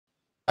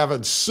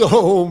Having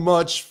so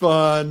much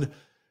fun.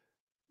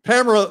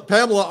 Pamela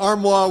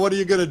Harnois, what are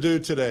you going to do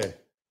today?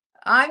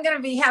 I'm going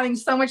to be having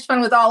so much fun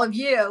with all of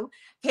you,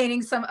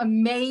 painting some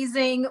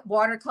amazing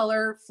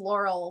watercolor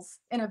florals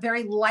in a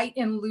very light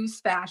and loose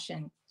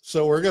fashion.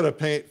 So we're going to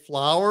paint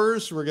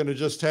flowers. We're going to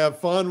just have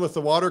fun with the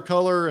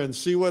watercolor and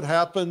see what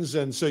happens.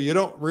 And so you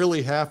don't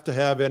really have to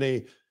have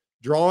any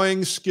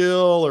drawing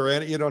skill or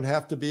any, you don't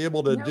have to be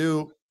able to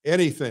do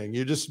anything.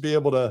 You just be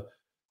able to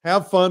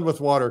have fun with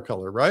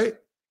watercolor, right?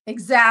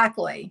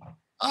 Exactly.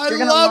 I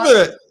love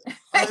it.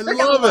 I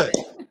love it.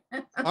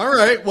 All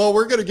right. Well,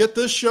 we're going to get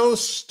this show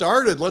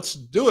started. Let's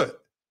do it.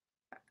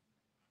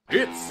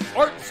 It's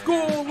Art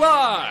School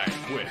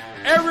Live with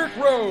Eric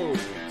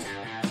Rhodes.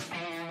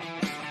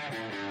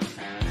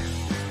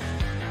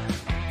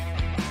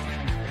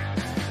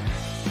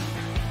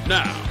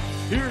 Now,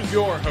 here's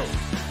your host,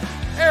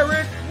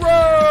 Eric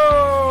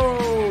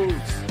Rhodes.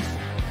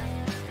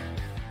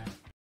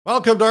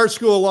 Welcome to Art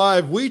School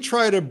Live. We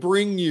try to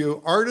bring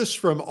you artists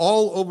from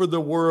all over the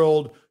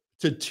world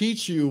to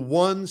teach you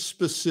one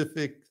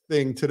specific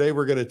thing. Today,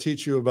 we're going to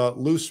teach you about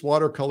loose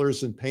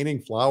watercolors and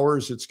painting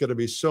flowers. It's going to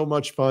be so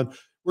much fun.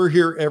 We're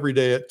here every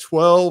day at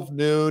 12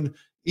 noon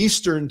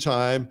Eastern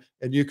time,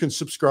 and you can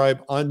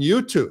subscribe on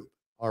YouTube.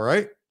 All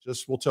right.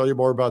 We'll tell you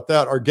more about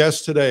that. Our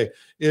guest today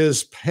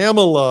is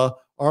Pamela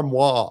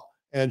Harnois,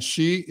 and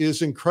she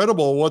is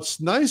incredible. What's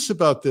nice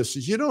about this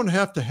is you don't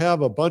have to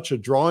have a bunch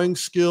of drawing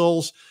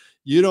skills.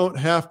 You don't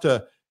have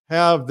to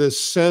have this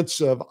sense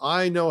of,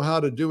 I know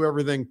how to do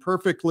everything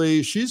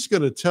perfectly. She's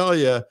going to tell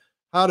you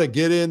how to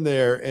get in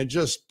there and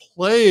just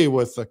play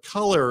with the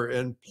color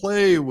and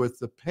play with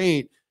the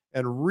paint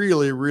and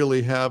really,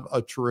 really have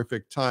a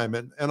terrific time.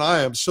 And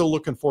I am so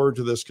looking forward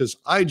to this because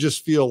I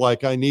just feel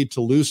like I need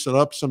to loosen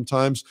up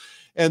sometimes.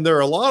 And there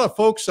are a lot of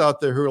folks out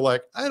there who are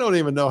like, I don't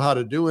even know how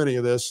to do any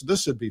of this.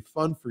 This would be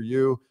fun for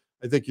you.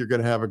 I think you're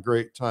going to have a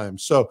great time.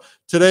 So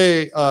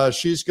today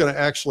she's going to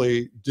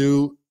actually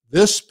do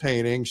this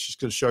painting. She's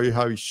going to show you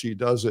how she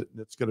does it. And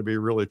it's going to be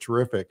really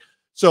terrific.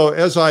 So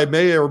as I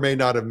may or may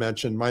not have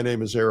mentioned, my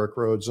name is Eric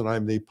Rhodes, and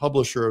I'm the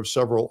publisher of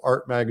several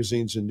art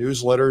magazines and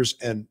newsletters.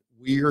 And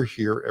we are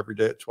here every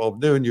day at 12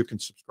 noon. You can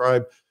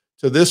subscribe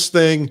to this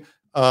thing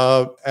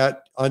on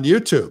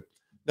YouTube.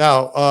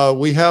 Now,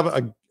 we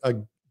have a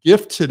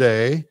gift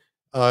today.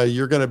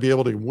 You're going to be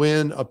able to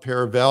win a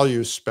pair of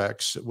value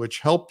specs, which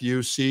help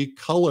you see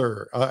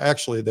color.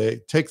 Actually, they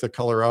take the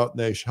color out and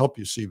they help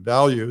you see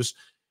values.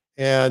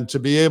 And to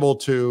be able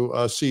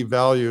to see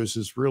values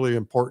is really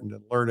important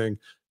in learning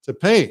to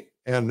paint.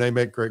 And they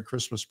make great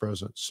Christmas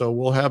presents. So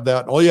we'll have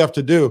that. All you have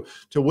to do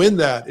to win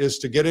that is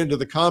to get into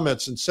the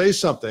comments and say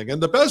something.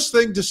 And the best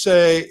thing to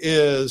say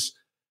is,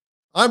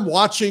 I'm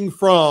watching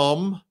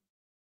from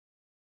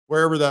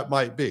wherever that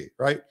might be,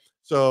 right?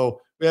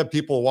 So we have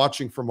people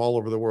watching from all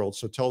over the world.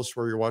 So tell us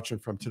where you're watching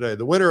from today.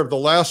 The winner of the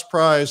last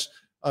prize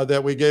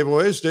that we gave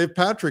away is Dave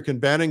Patrick in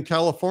Banning,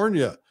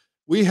 California.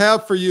 We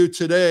have for you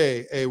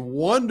today a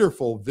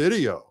wonderful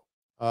video.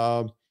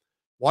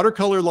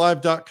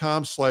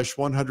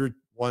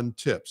 Watercolorlive.com/101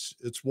 tips.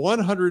 It's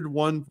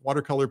 101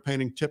 watercolor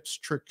painting tips,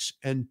 tricks,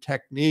 and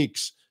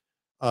techniques.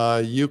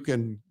 You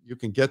can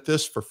get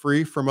this for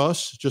free from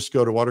us. Just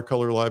go to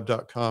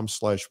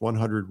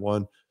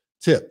watercolorlive.com/101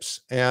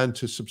 tips. And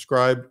to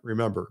subscribe,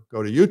 remember,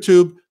 go to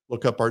YouTube,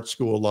 look up Art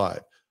School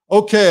Live.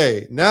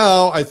 Okay,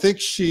 now I think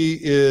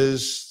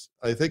she's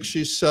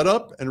set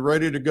up and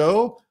ready to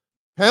go.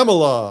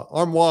 Pamela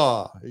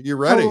Harnois, are you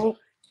ready?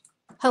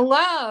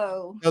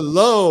 Hello.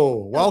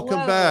 Hello.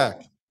 Welcome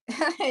back.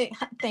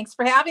 Thanks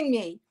for having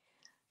me.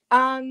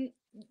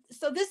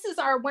 So this is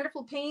our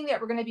wonderful painting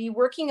that we're going to be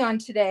working on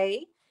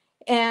today.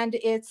 And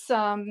it's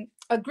a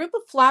group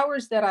of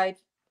flowers that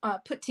I've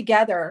put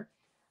together.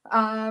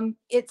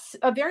 It's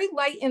a very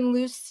light and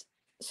loose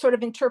sort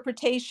of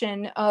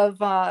interpretation of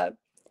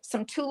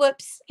some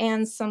tulips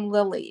and some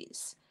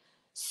lilies.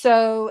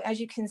 So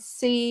as you can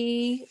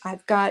see,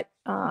 I've got,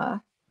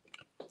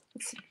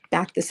 let's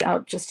back this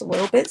out just a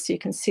little bit so you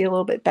can see a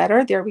little bit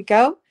better. There we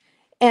go.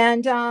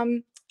 And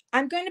I'm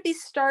going to be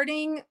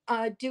starting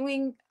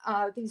doing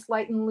these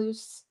light and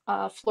loose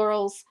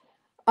florals.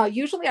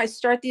 Usually I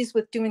start these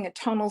with doing a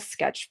tonal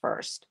sketch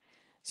first.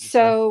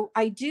 So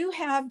I do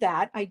have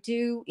that. I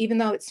do, even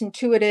though it's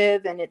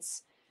intuitive and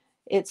it's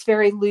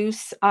very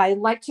loose, I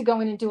like to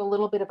go in and do a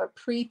little bit of a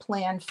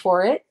pre-plan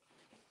for it.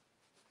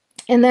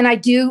 And then I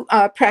do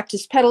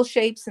practice petal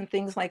shapes and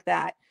things like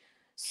that.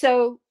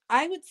 So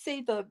I would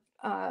say the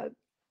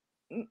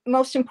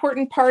most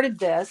important part of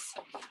this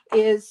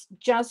is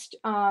just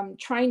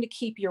trying to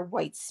keep your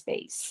white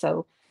space.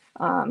 So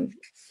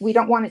we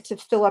don't want it to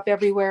fill up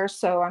everywhere.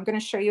 So I'm going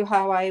to show you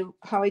how I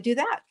do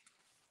that.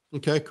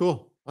 Okay,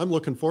 cool. I'm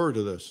looking forward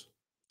to this.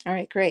 All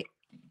right, great.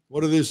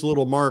 What are these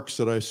little marks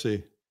that I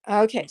see?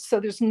 Okay, so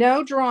there's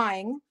no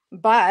drawing,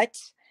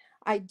 but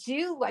I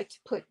do like to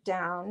put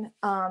down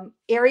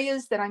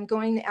areas that I'm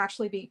going to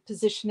actually be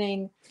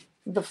positioning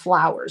the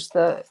flowers,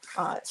 the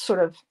sort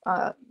of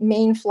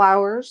main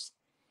flowers.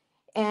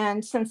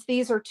 And since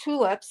these are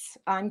tulips,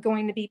 I'm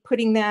going to be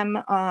putting them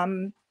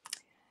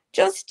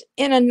just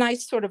in a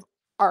nice sort of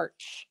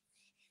arch.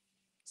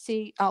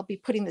 See, I'll be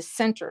putting the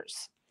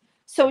centers.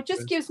 So it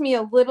just gives me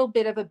a little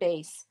bit of a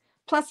base.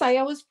 Plus, I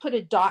always put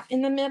a dot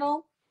in the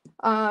middle.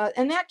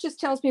 And that just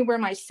tells me where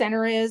my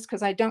center is,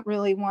 because I don't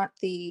really want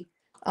the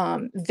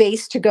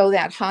vase to go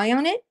that high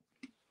on it.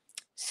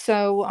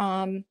 So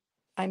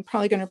I'm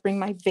probably going to bring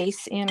my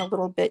vase in a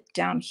little bit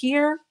down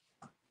here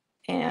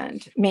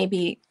and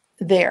maybe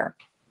there.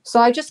 So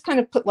I just kind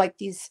of put like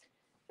these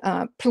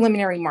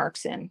preliminary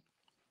marks in.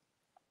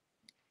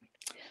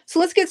 So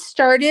let's get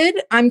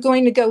started. I'm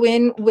going to go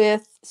in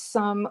with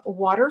some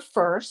water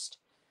first,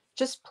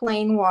 just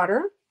plain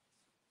water.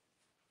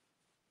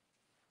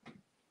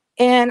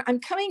 And I'm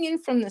coming in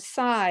from the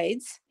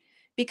sides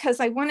because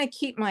I want to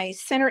keep my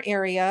center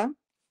area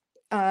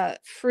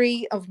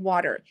free of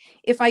water.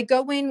 If I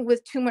go in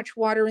with too much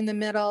water in the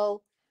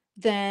middle,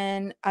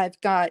 then I've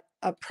got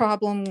a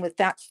problem with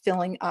that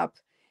filling up.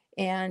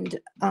 And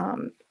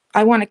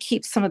I want to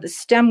keep some of the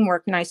stem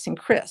work nice and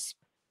crisp.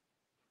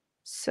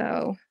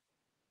 So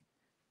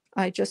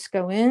I just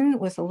go in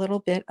with a little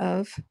bit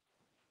of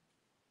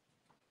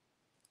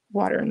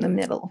water in the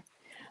middle.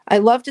 I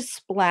love to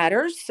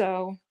splatter,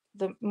 so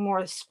the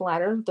more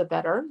splatter, the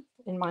better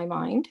in my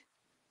mind.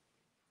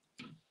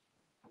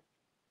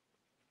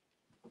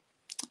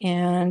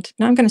 And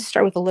now I'm going to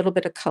start with a little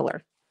bit of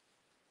color.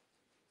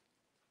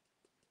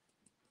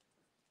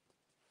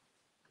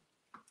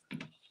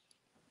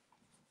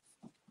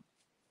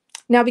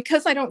 Now,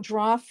 because I don't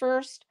draw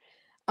first,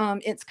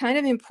 it's kind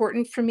of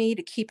important for me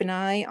to keep an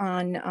eye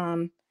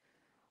on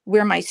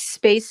where my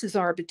spaces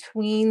are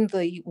between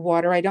the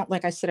water. I don't,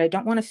 like I said, I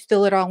don't want to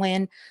fill it all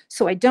in.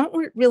 So I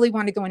don't really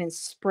want to go in and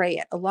spray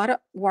it. A lot of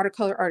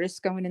watercolor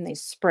artists go in and they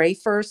spray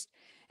first,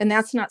 and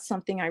that's not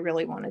something I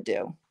really want to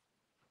do.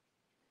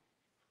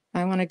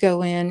 I want to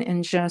go in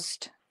and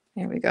just,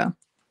 there we go.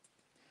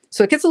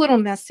 So it gets a little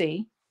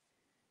messy.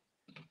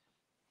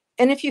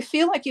 And if you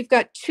feel like you've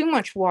got too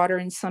much water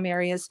in some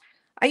areas,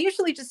 I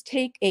usually just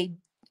take a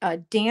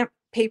damp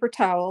paper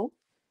towel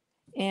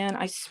and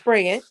I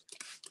spray it.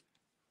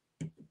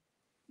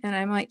 And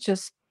I might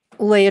just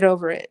lay it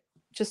over it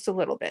just a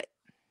little bit.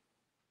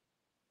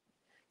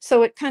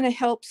 So it kind of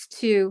helps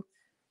to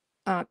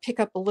pick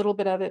up a little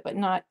bit of it, but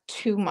not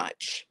too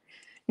much.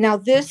 Now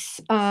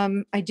this,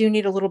 I do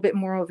need a little bit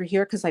more over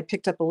here because I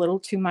picked up a little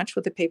too much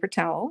with the paper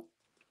towel.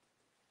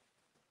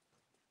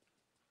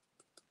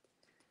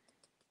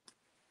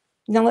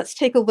 Now let's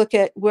take a look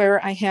at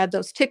where I had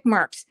those tick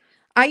marks.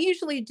 I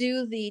usually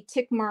do the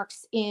tick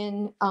marks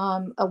in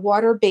a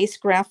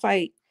water-based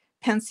graphite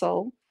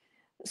pencil.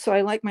 So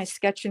I like my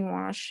Sketch and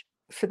Wash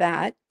for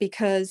that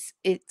because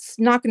it's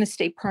not going to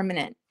stay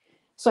permanent.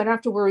 So I don't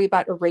have to worry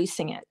about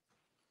erasing it.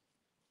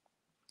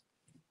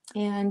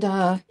 And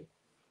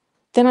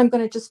then I'm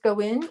going to just go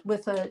in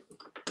with a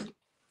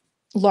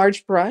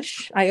large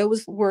brush. I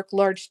always work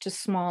large to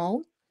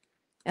small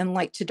and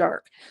light to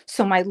dark.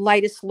 So my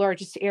lightest,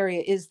 largest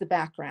area is the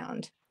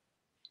background.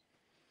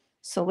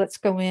 So let's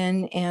go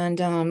in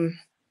and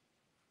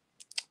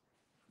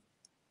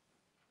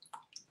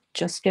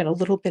just get a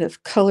little bit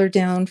of color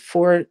down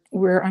for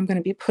where I'm going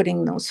to be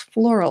putting those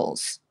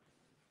florals.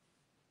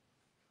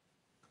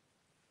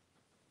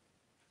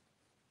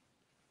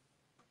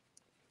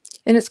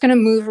 And it's going to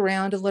move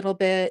around a little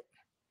bit.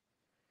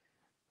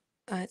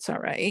 It's all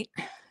right.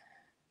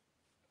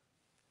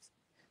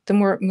 The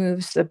more it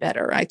moves, the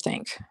better, I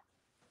think.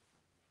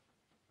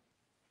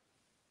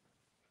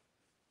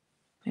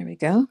 There we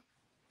go.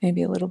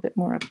 Maybe a little bit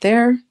more up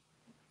there.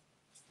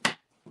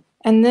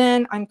 And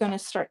then I'm going to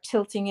start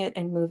tilting it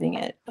and moving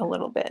it a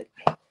little bit.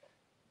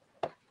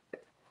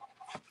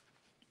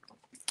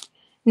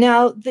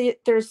 Now,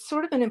 there's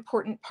sort of an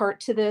important part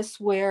to this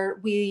where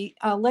we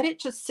let it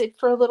just sit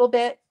for a little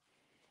bit.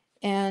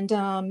 And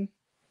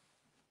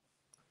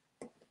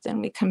then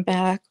we come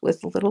back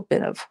with a little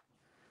bit of,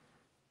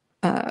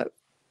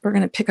 we're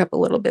going to pick up a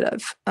little bit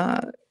of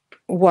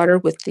water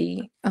with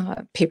the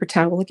paper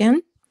towel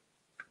again.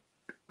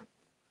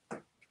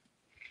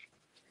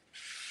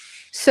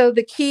 So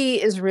the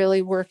key is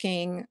really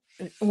working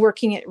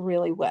it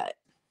really wet.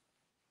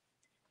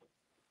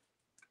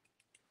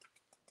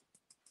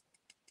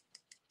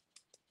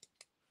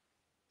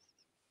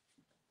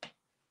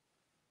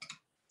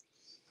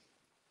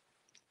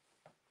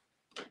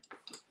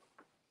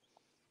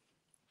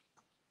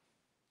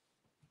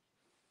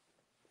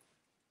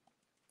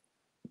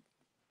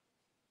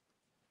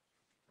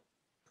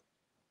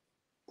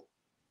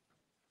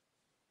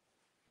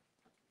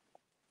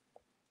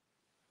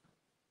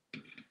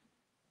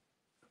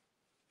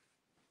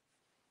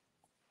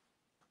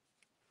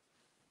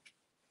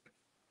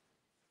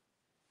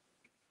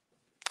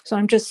 So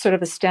I'm just sort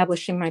of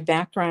establishing my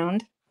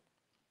background.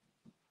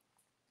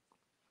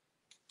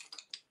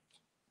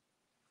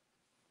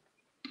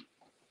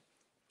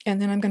 And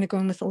then I'm going to go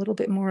in with a little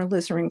bit more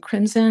alizarin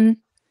crimson.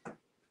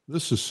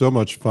 This is so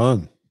much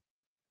fun.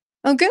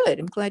 Oh, good.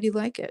 I'm glad you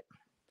like it.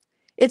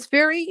 It's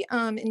very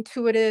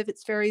intuitive.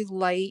 It's very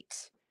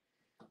light.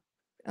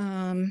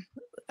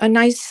 A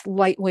nice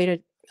light way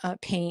to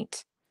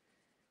paint.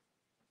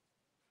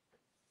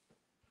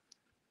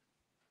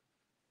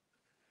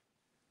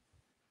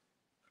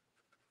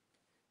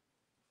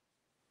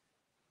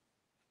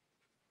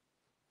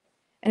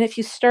 And if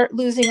you start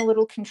losing a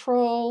little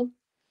control,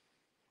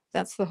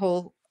 that's the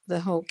whole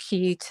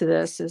key to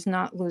this, is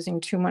not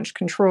losing too much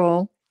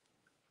control.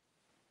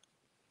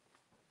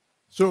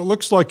 So it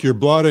looks like your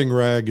blotting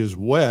rag is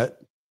wet.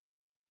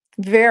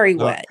 Very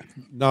wet.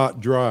 Not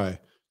dry.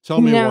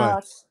 Tell me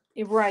why.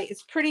 You're right.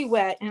 It's pretty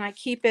wet, and I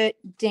keep it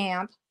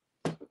damp.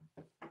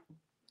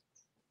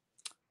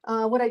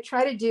 What I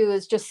try to do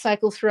is just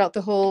cycle throughout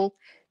the whole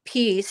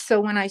piece.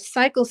 So when I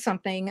cycle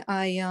something,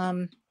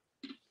 I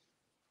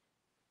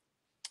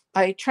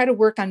try to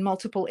work on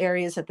multiple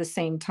areas at the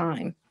same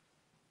time.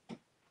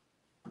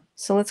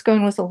 So let's go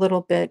in with a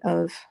little bit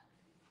of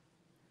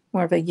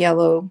more of a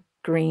yellow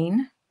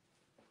green.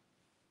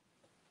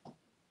 I'm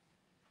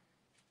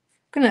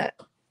gonna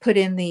put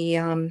in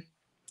the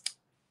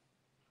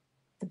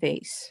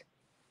base.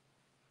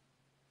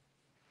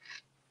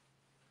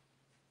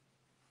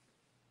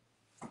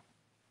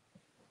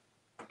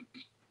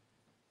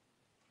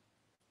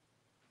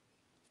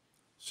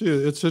 See,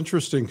 it's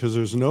interesting because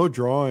there's no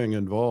drawing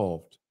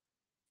involved.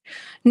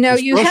 No,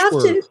 you have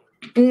to.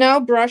 No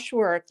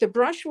brushwork. The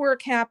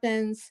brushwork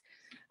happens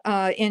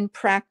in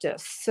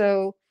practice.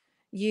 So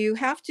you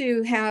have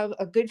to have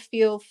a good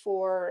feel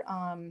for,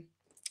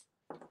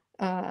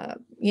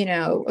 you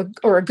know,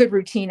 or a good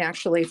routine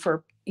actually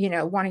for, you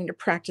know, wanting to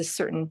practice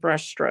certain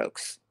brush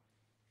strokes.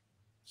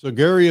 So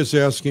Gary is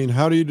asking,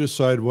 how do you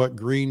decide what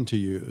green to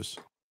use?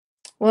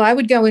 Well, I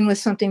would go in with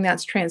something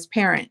that's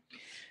transparent.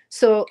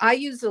 So I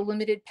use a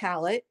limited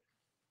palette.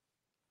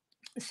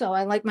 So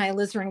I like my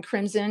alizarin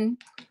crimson,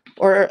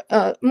 or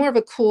more of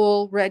a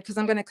cool red, because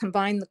I'm going to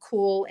combine the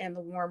cool and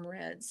the warm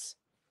reds.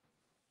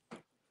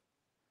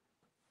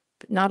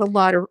 But not a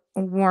lot of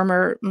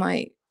warmer, not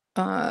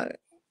a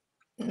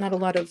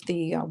lot of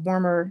the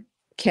warmer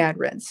cad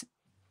reds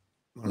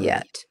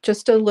yet.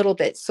 Just a little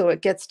bit, so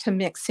it gets to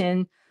mix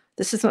in.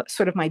 This is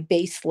sort of my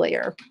base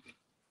layer.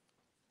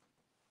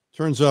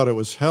 Turns out it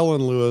was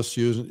Helen Lewis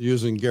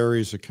using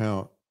Gary's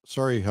account.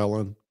 Sorry,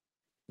 Helen.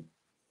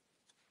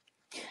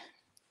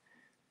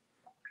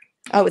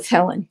 Oh, it's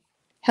Helen.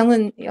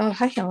 Helen. Oh,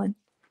 hi, Helen.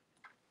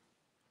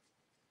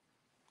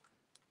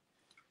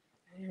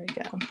 There we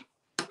go.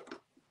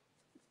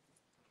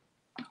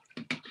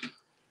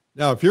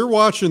 Now, if you're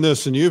watching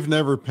this and you've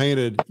never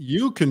painted,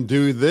 you can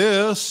do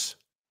this.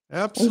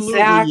 Absolutely,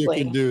 exactly.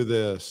 You can do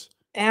this.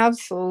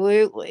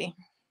 Absolutely.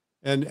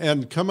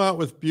 And come out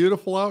with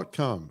beautiful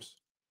outcomes.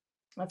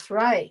 That's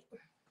right.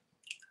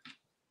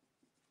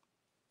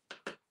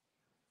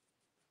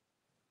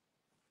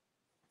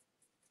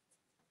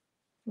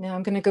 Now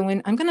I'm going to go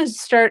in. I'm going to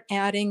start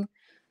adding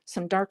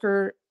some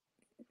darker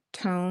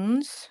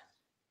tones.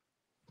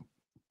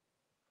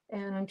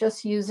 And I'm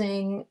just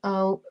using,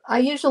 I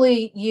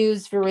usually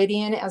use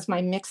Viridian as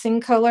my mixing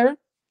color.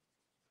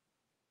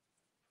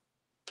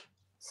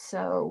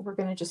 So we're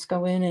going to just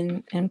go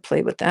in and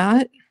play with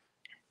that.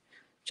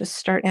 Just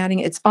start adding.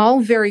 It's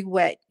all very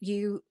wet.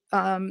 You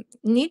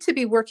need to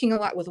be working a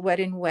lot with wet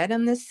and wet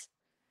on this,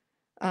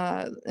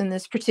 in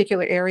this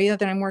particular area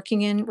that I'm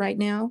working in right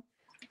now.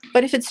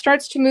 But if it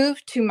starts to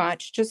move too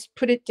much, just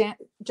put it down.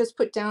 Just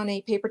put down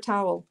a paper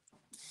towel.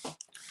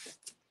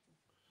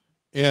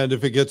 And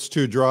if it gets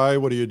too dry,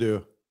 what do you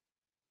do?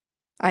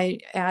 I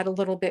add a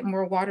little bit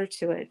more water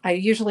to it. I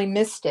usually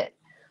mist it.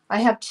 I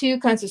have two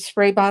kinds of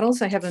spray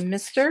bottles. I have a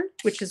mister,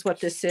 which is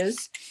what this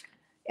is.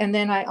 And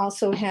then I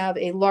also have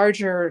a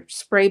larger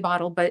spray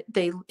bottle, but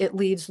it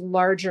leaves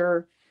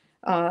larger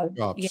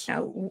drops. You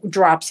know,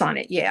 drops on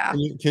it. Yeah.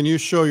 Can you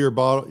show your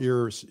bottle,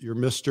 your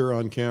mister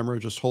on camera?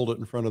 Just hold it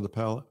in front of the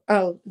palette.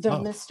 Oh, the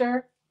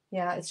mister?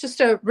 Yeah, it's just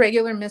a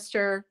regular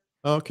mister.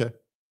 Oh, okay.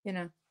 You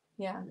know,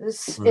 yeah.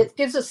 It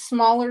gives a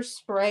smaller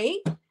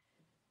spray.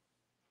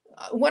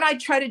 What I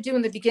try to do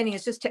in the beginning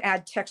is just to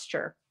add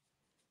texture.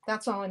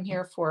 That's all I'm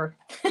here for.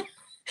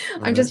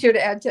 I'm just here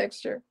to add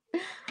texture. A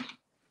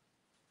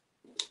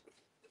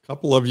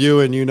couple of you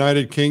in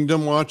United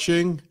Kingdom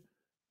watching.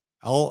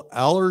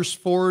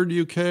 Alresford,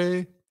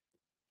 UK.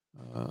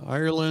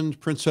 Ireland,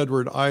 Prince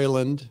Edward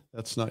Island.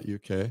 That's not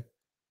UK.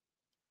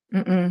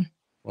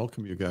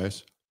 Welcome, you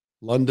guys.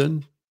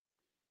 London,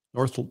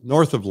 north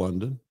of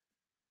London.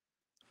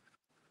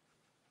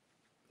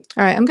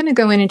 All right, I'm going to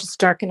go in and just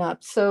darken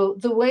up. So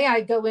the way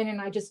I go in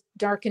and I just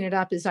darken it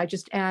up is I'm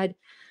just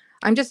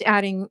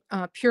adding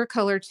pure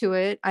color to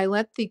it. I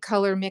let the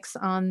color mix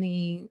on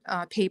the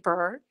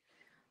paper,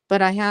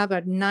 but I have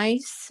a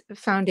nice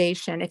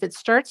foundation. If it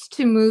starts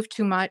to move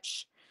too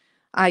much,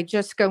 I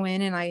just go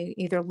in and I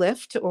either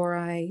lift or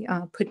I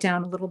put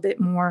down a little bit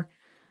more,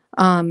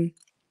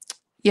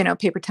 you know,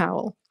 paper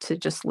towel to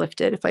just lift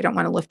it if I don't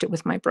want to lift it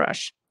with my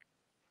brush.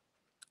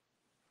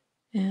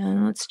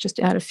 And let's just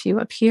add a few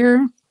up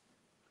here.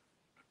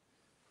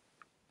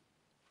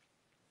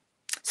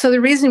 So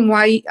the reason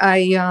why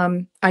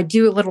I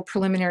do a little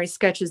preliminary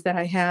sketch is that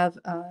I have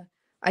an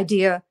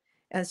idea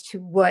as to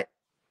what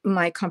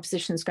my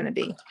composition is going to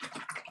be.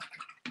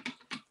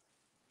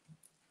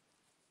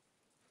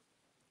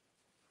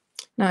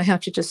 Now I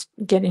have to just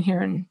get in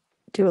here and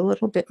do a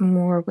little bit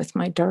more with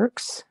my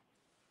darks.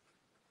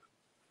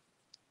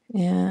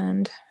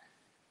 And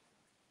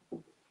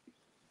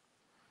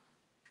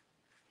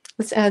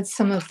let's add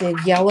some of the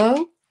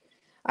yellow.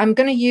 I'm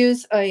going to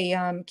use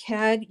a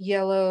CAD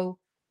yellow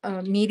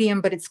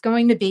medium, but it's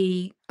going to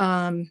be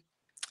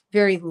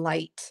very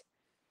light.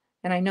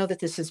 And I know that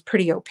this is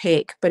pretty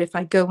opaque, but if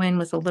I go in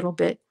with a little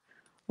bit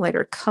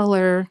lighter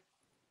color,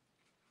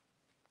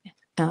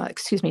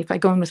 excuse me, if I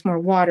go in with more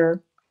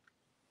water,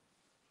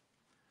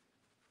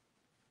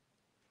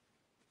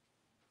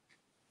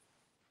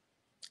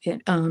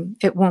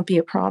 it won't be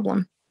a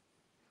problem.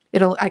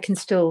 I can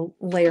still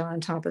layer on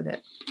top of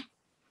it.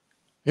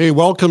 Hey,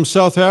 welcome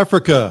South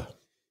Africa.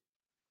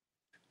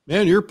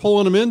 Man, you're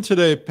pulling them in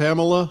today,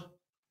 Pamela.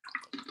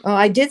 Oh,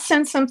 I did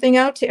send something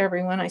out to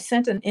everyone. I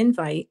sent an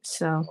invite,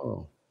 so.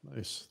 Oh,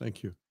 nice.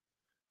 Thank you.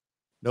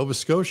 Nova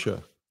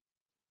Scotia.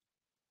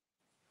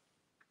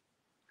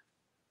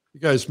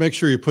 You guys, make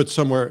sure you put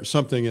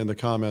something in the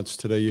comments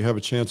today. You have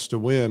a chance to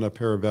win a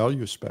pair of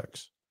value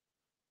specs.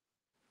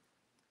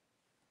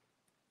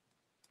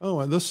 Oh,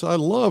 and I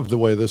love the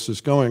way this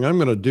is going. I'm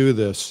going to do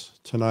this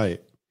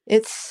tonight.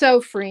 It's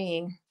so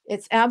freeing.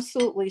 It's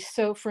absolutely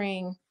so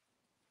freeing.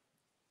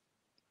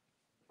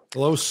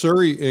 Hello,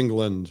 Surrey,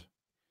 England.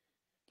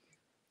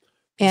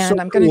 And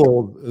so I'm going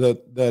cool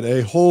that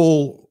a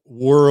whole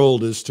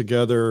world is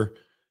together,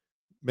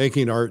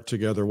 making art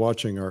together,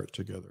 watching art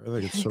together. I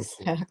think it's so cool.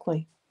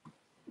 Exactly.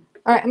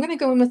 All right, I'm going to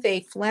go in with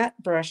a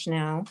flat brush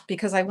now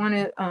because I want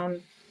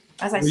to,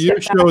 as I Will step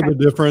you show the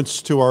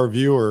difference to our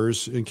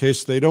viewers in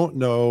case they don't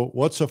know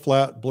what's a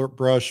flat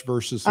brush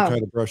versus the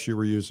kind of brush you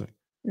were using?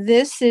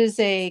 This is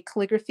a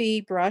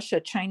calligraphy brush,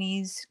 a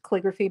Chinese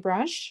calligraphy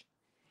brush.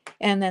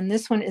 And then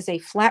this one is a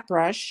flat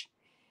brush.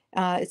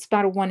 It's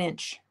about a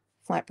 1-inch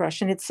flat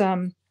brush, and it's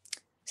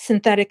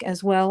synthetic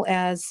as well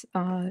as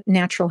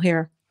natural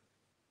hair.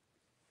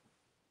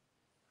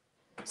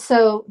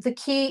 So the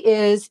key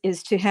is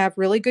to have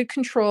really good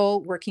control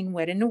working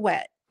wet into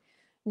wet.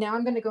 Now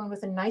I'm going to go in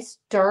with a nice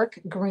dark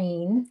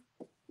green.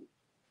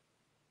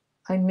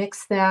 I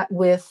mix that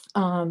with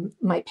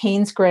my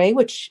Payne's gray,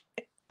 which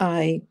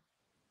I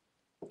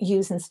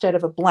use instead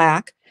of a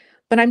black,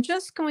 but I'm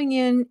just going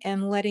in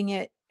and letting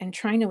it and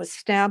trying to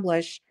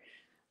establish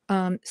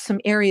some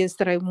areas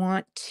that I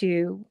want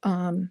to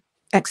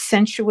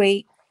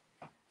accentuate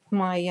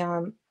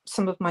my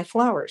some of my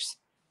flowers.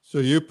 So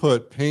you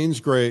put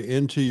Payne's gray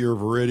into your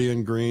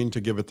Viridian green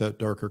to give it that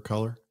darker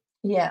color?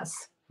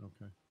 Yes.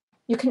 Okay.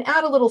 You can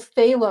add a little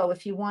phthalo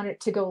if you want it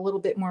to go a little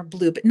bit more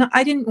blue, but no,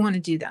 I didn't want to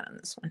do that on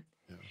this one.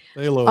 Yeah.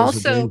 Phthalo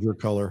is a danger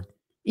color.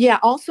 Yeah.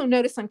 Also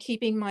notice I'm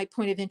keeping my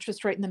point of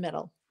interest right in the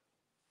middle,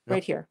 Yep.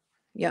 right here.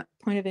 Yeah.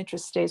 Point of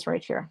interest stays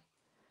right here.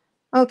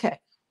 Okay.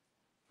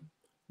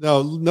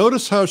 Now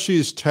notice how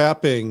she's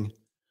tapping.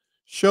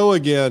 Show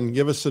again,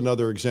 give us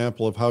another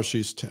example of how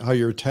how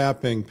you're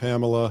tapping,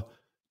 Pamela,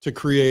 to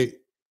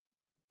create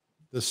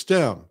the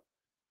stem.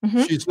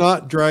 Mm-hmm. She's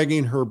not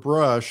dragging her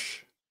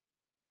brush.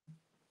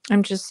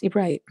 You're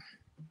right.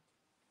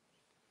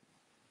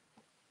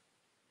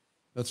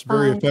 That's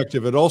very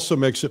effective. It also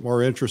makes it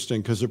more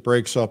interesting because it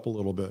breaks up a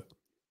little bit.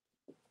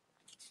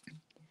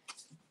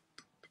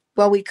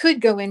 Well, we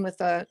could go in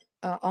with I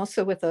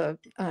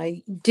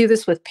do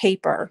this with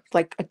paper,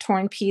 like a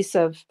torn piece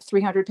of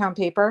 300-pound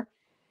paper.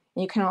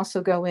 And you can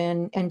also go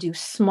in and do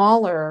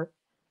smaller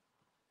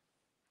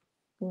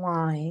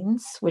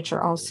lines, which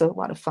are also a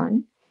lot of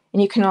fun.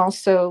 And you can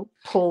also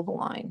pull the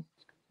line.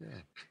 Yeah.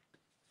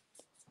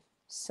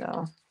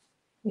 So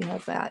you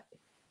have that.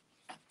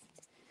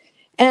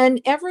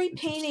 And every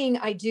painting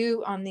I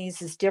do on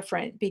these is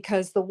different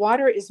because the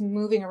water is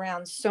moving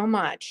around so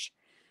much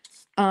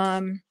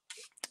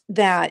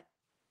that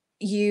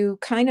you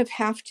kind of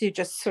have to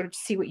just sort of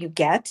see what you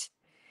get.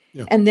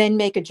 Yeah. And then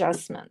make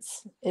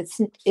adjustments.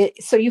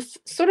 So you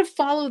sort of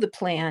follow the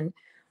plan,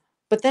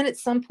 but then at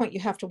some point you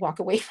have to walk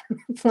away from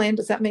the plan.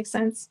 Does that make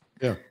sense?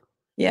 Yeah.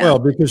 Yeah. Well,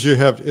 because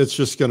it's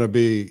just going to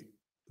be,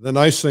 the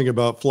nice thing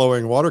about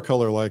flowing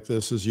watercolor like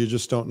this is you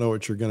just don't know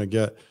what you're going to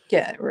get.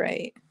 Yeah,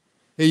 right.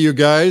 Hey, you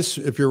guys,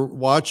 if you're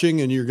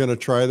watching and you're going to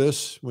try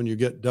this, when you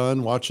get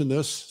done watching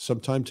this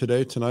sometime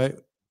today, tonight,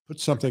 put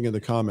something in the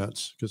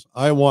comments because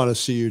I want to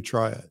see you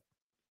try it.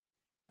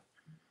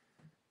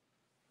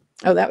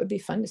 Oh, that would be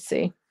fun to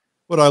see.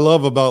 What I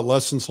love about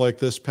lessons like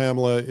this,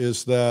 Pamela,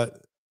 is that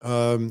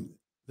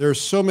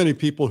there's so many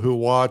people who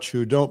watch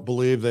who don't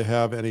believe they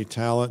have any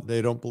talent.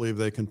 They don't believe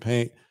they can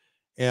paint.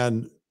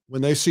 And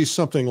when they see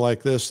something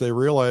like this, they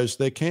realize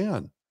they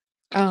can.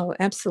 Oh,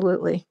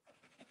 absolutely.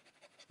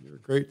 You're a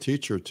great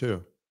teacher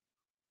too.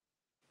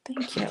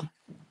 Thank you.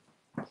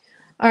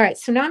 All right,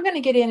 so now I'm going to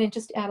get in and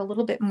just add a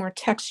little bit more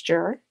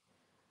texture.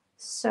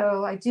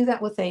 So I do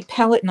that with a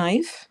palette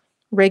knife,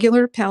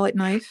 regular palette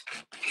knife.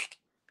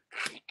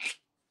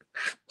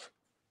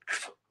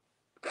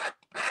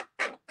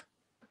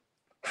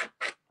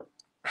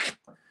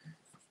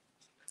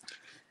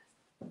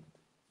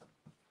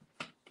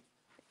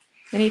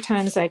 Many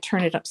times I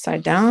turn it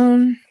upside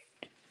down.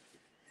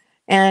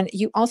 And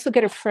you also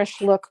get a fresh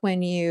look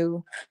when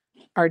you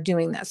are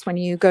doing this. When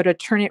you go to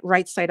turn it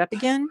right side up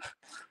again,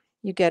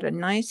 you get a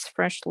nice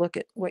fresh look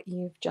at what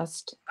you've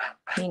just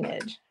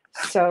painted.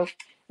 So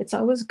It's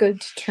always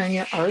good to turn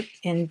your art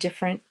in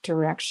different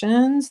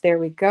directions. There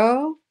we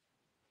go.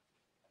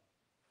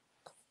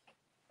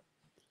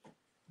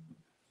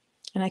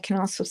 And I can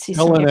also see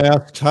some. Helen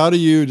asked, how do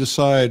you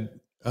decide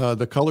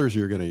the colors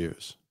you're going to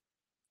use?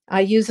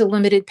 I use a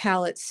limited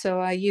palette. So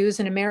I use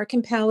an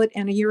American palette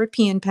and a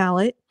European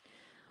palette,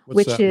 What's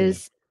which that mean?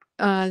 is,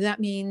 that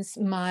means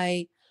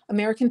my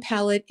American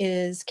palette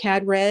is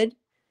cad red,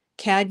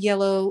 cad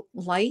yellow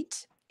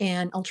light,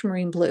 and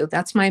ultramarine blue.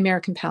 That's my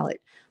American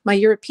palette. My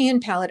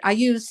European palette, I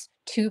use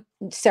two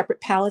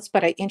separate palettes,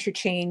 but I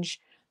interchange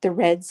the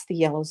reds, the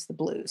yellows, the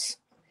blues.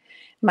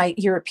 My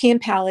European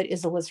palette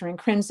is alizarin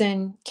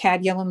crimson,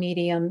 cad yellow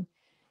medium,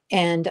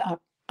 and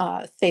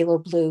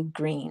phthalo blue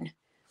green.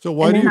 So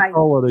why do you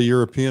call it a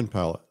European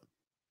palette?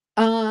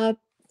 I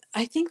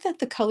think that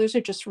the colors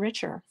are just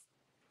richer.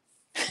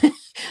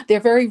 They're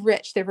very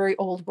rich. They're very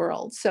old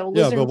world. So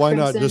yeah, but why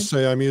crimson, not just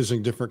say I'm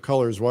using different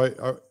colors? Why?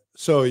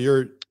 So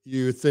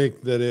you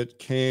think that it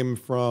came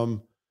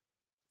from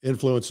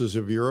influences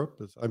of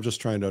Europe? I'm just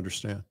trying to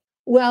understand.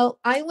 Well,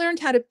 I learned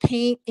how to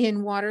paint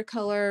in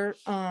watercolor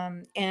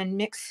and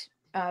mix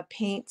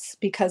paints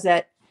because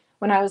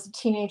when I was a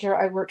teenager,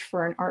 I worked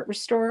for an art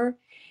restorer.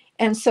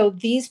 And so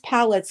these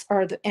palettes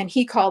are and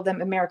he called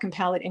them American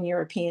palette and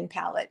European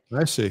palette.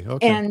 I see.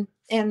 Okay.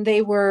 And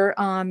they were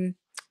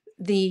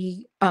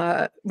the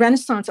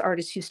Renaissance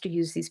artists used to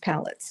use these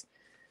palettes.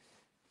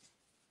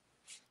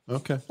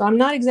 Okay. So I'm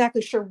not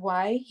exactly sure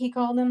why he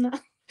called them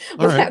that,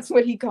 but right. That's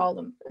what he called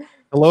them.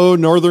 Hello,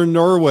 Northern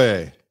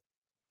Norway.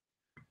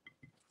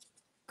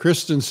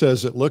 Kristen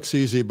says it looks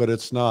easy, but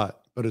it's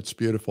not, but it's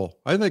beautiful.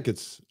 I think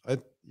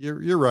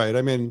you're right.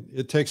 I mean,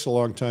 it takes a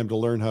long time to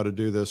learn how to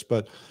do this,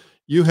 but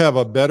you have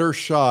a better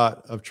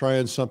shot of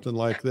trying something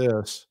like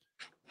this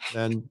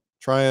than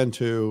trying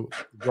to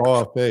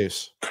draw a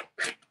face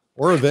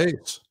or a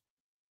vase.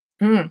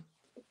 Mm.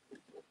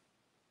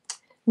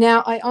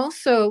 Now, I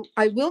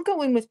will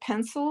go in with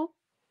pencil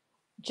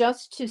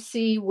just to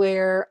see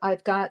where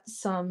I've got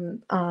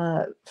some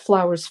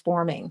flowers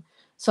forming.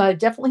 So I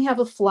definitely have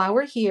a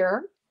flower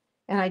here,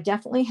 and I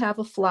definitely have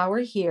a flower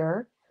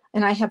here,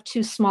 and I have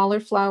two smaller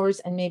flowers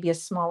and maybe a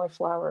smaller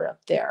flower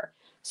up there.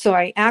 So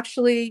I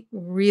actually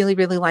really,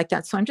 really like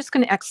that. So I'm just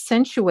going to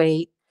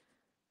accentuate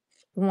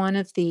one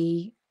of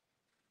the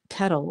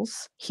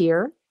petals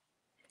here.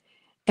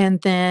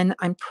 And then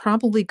I'm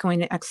probably going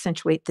to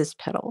accentuate this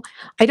petal.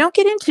 I don't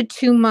get into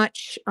too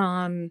much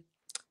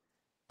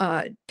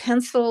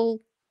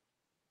pencil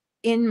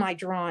in my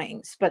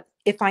drawings, but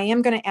if I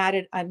am going to add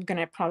it, I'm going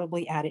to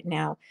probably add it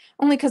now,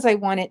 only because I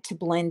want it to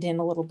blend in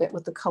a little bit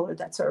with the color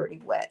that's already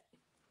wet.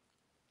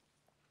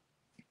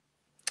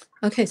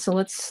 Okay, so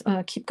let's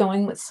keep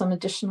going with some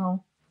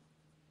additional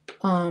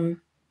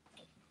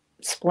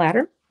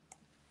splatter.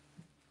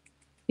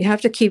 You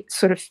have to keep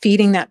sort of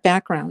feeding that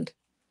background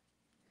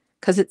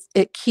because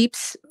it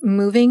keeps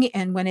moving,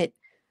 and when it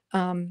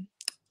if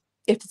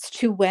it's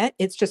too wet,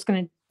 it's just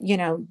going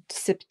to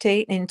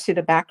dissipate into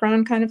the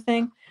background kind of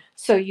thing.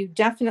 So you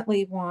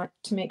definitely want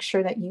to make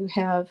sure that you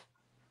have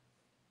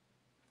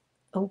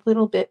a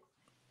little bit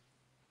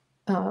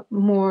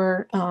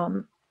more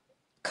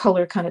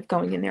color kind of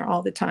going in there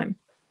all the time.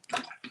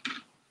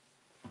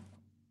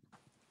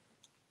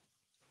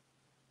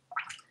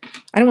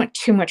 I don't want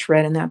too much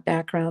red in that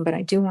background, but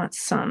I do want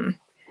some.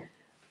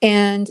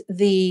 And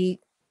the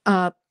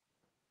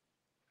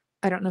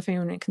I don't know if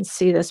anyone can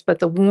see this, but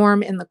the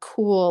warm and the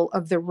cool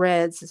of the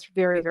reds is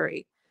very,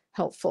 very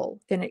helpful,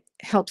 and it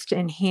helps to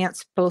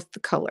enhance both the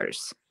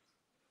colors.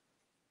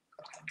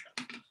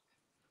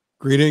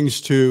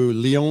 Greetings to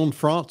Lyon,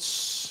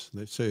 France.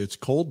 They say it's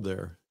cold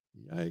there.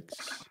 Yikes.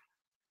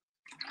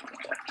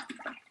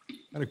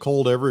 Kind of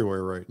cold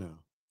everywhere right now.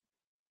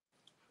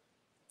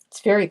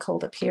 It's very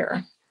cold up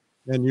here.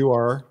 And you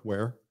are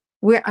where?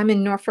 I'm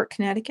in Norfolk,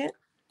 Connecticut.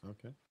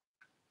 Okay.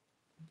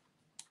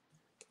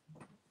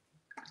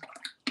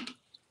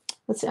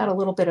 Let's add a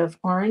little bit of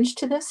orange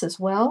to this as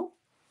well.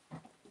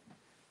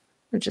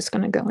 We're just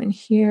going to go in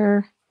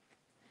here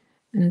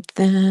and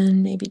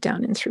then maybe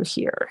down in through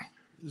here.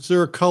 Is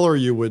there a color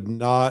you would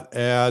not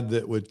add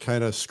that would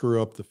kind of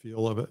screw up the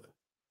feel of it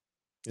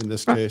in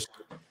this case?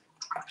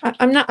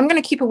 I'm going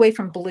to keep away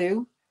from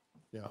blue.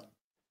 Yeah.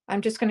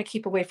 I'm just going to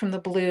keep away from the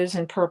blues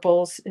and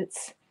purples.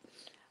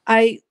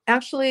 I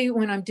actually,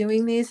 when I'm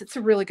doing these, it's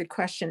a really good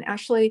question.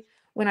 Actually,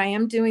 when I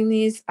am doing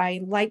these,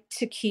 I like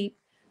to keep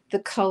the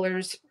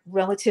colors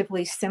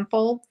relatively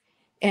simple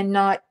and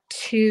not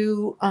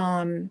too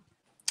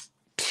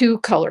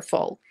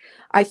colorful.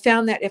 I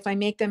found that if I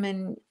make them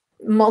in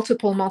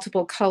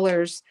multiple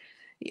colors,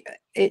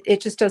 it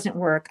just doesn't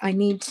work. I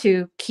need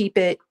to keep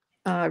it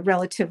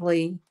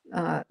relatively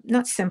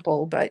not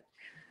simple, but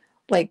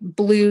like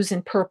blues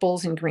and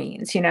purples and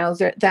greens.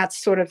 That's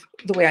sort of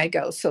the way I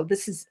go. So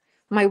this is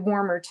my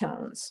warmer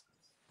tones.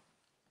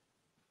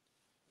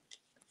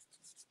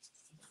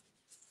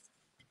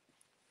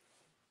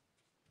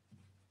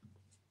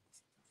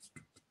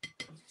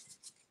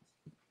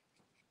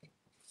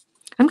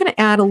 I'm going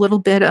to add a little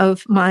bit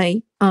of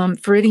my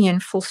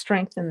Viridian full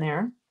strength in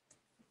there.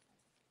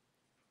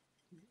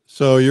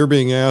 So you're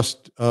being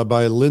asked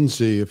by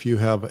Lindsay if you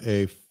have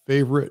a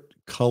favorite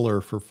color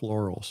for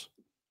florals.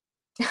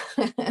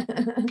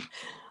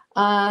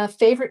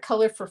 Favorite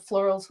color for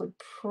florals would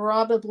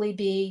probably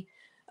be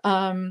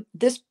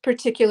this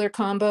particular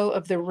combo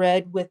of the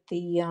red with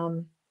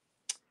the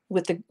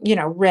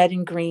red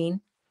and green,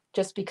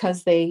 just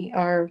because they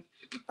are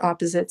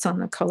opposites on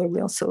the color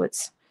wheel, so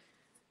it's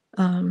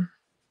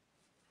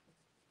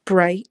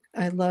bright.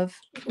 I love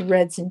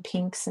reds and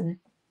pinks, and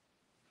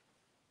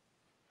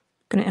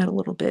I'm going to add a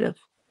little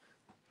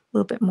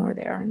bit more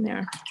there and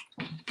there.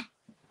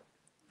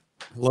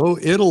 Hello,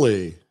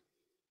 Italy.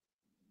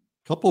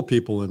 Couple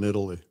people in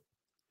Italy.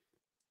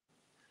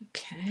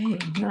 Okay,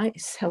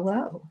 nice.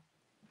 Hello.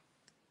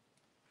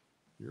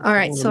 You're All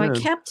right, so pulling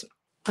them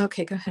in.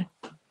 Okay, go ahead.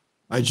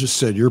 I just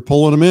said you're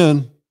pulling them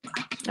in.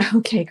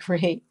 Okay,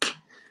 great.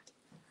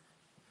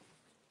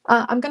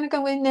 I'm going to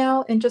go in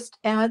now and just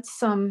add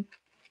some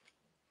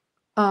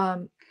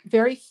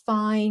very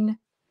fine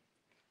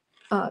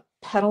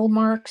petal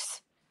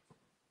marks.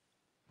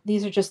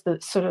 These are just the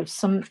sort of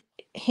some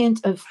hint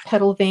of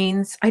petal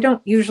veins. I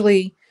don't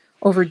usually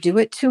overdo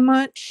it too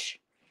much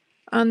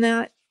on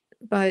that,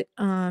 but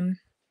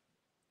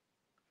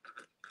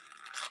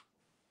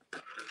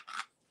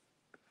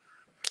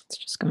it's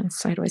just going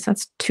sideways.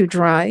 That's too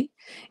dry.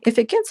 If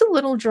it gets a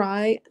little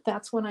dry,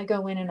 that's when I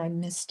go in and I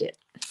mist it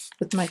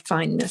with my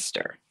fine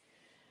mister.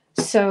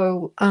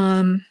 So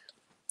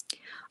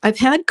I've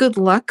had good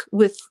luck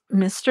with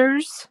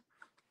misters,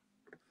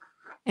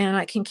 and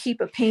I can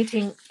keep a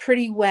painting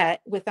pretty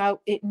wet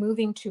without it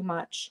moving too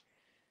much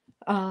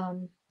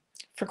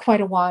for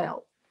quite a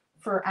while,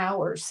 for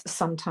hours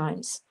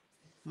sometimes.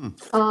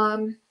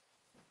 I'm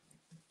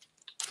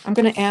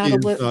going to add a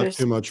little. Not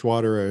too much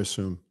water, I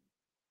assume.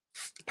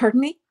 Pardon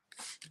me?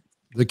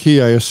 The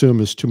key, I assume,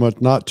 is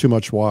not too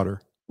much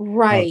water.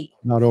 Right.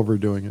 Not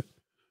overdoing it.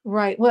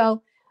 Right.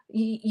 Well,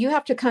 you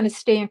have to kind of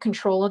stay in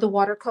control of the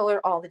watercolor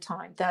all the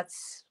time.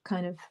 That's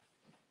kind of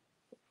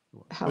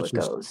how it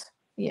goes.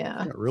 Yeah.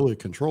 Can't really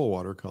control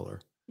watercolor.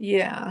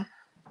 Yeah.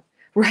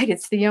 Right.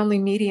 It's the only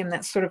medium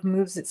that sort of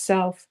moves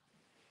itself.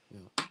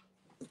 Yeah.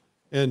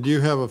 And do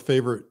you have a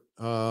favorite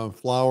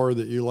flower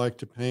that you like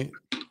to paint?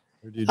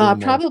 Or do you do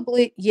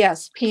probably,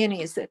 yes,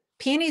 peonies.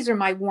 Peonies are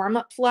my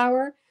warm-up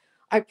flower.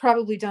 I've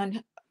probably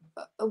done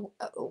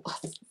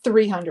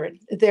 300.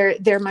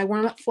 They're my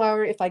warm-up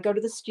flower. If I go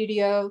to the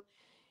studio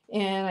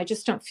and I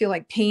just don't feel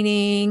like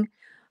painting,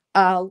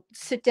 I'll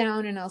sit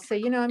down and I'll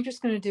say, I'm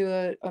just going to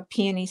do a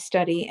peony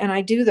study. And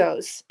I do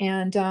those.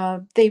 And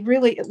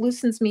it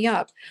loosens me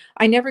up.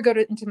 I never go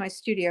into my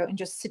studio and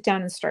just sit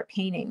down and start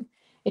painting.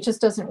 It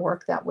just doesn't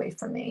work that way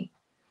for me.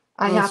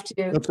 That's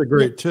a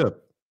great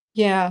tip.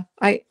 Yeah.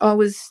 I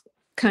always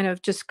kind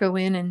of just go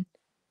in and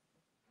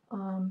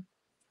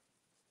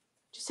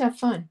just have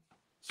fun.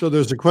 So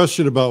there's a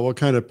question about what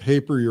kind of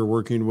paper you're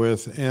working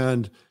with.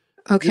 And,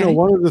 okay.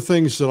 One of the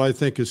things that I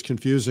think is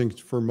confusing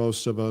for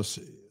most of us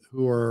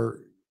who are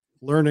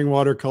learning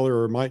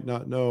watercolor or might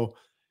not know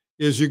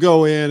is you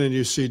go in and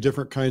you see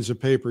different kinds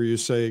of paper. You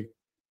see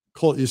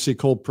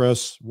cold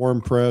press,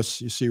 warm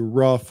press, you see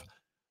rough.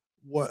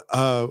 What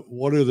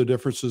are the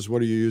differences?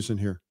 What are you using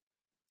here?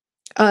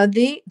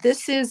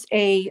 This is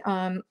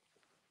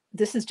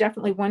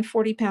definitely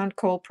 140-pound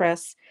cold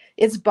press.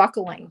 It's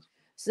buckling,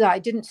 so I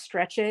didn't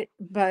stretch it,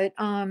 but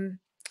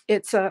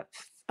it's a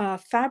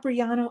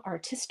Fabriano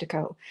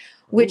Artistico,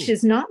 which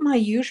is not my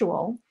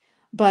usual,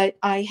 but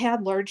I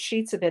had large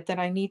sheets of it that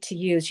I need to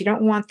use. You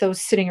don't want those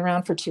sitting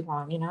around for too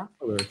long,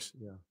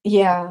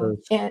 Yeah.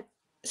 And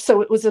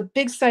so it was a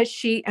big size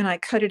sheet, and I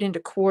cut it into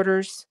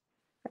quarters,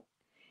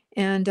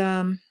 and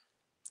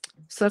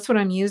so that's what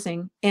I'm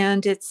using.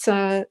 And it's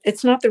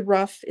not the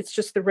rough, it's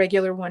just the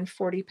regular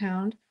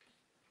 140-pound.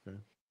 Okay.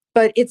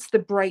 But it's the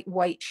bright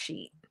white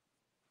sheet.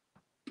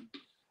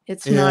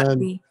 It's not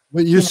the.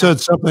 But you said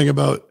something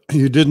about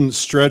you didn't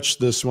stretch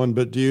this one,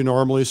 but do you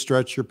normally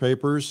stretch your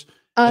papers?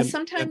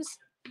 Sometimes,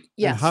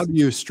 yes. And how do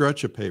you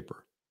stretch a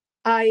paper?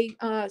 I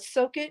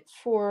soak it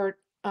for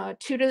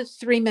 2 to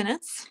 3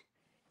 minutes,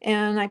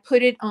 and I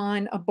put it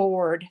on a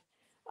board.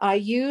 I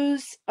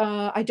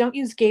don't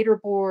use gator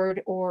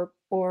board or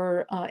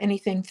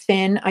anything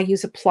thin. I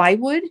use a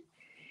plywood,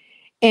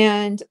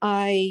 and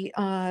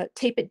I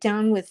tape it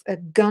down with a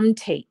gum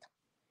tape.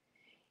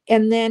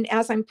 And then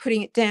as I'm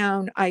putting it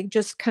down, I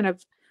just kind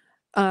of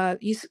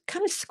you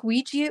kind of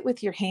squeegee it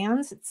with your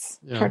hands. It's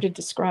hard to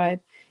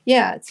describe.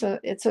 Yeah,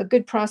 it's a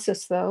good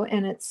process though,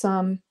 and it's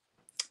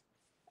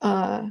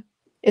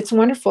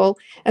wonderful.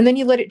 And then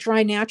you let it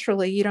dry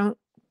naturally. You don't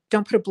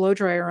put a blow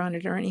dryer on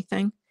it or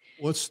anything.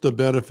 What's the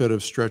benefit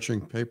of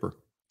stretching paper?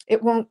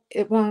 It won't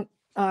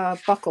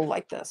buckle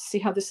like this. See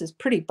how this is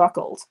pretty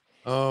buckled.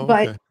 Oh,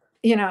 but okay.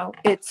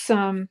 It's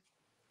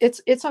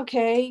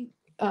okay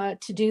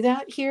to do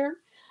that here.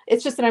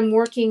 It's just that I'm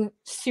working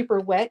super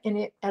wet,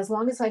 and as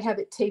long as I have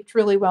it taped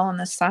really well on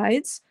the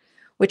sides,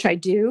 which I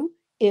do,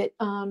 it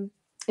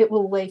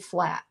will lay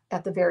flat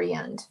at the very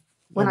end.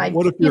 What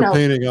if you're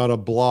painting on a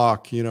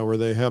block, where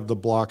they have the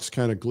blocks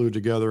kind of glued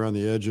together on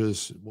the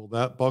edges? Will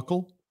that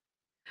buckle?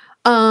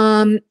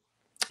 Um,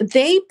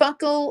 they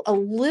buckle a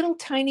little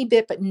tiny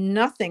bit, but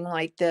nothing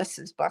like this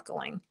is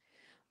buckling.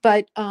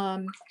 But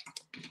I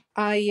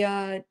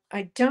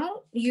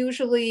don't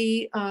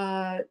usually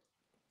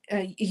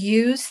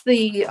use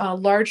the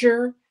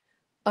larger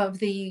of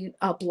the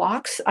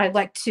blocks. I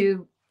like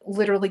to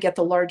literally get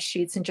the large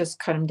sheets and just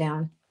cut them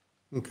down.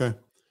 Okay.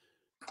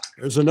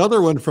 There's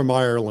another one from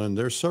Ireland.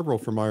 There's several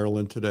from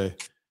Ireland today.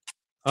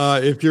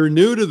 If you're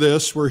new to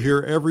this, we're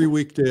here every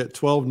weekday at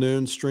 12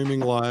 noon,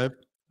 streaming live,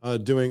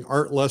 doing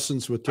art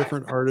lessons with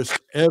different artists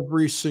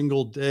every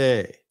single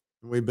day.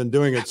 We've been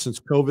doing it since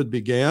COVID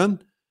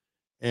began,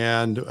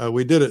 and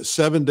we did it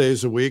 7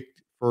 days a week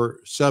for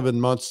 7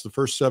 months, the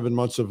first 7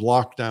 months of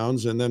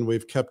lockdowns, and then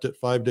we've kept it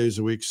 5 days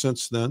a week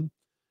since then.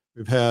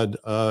 We've had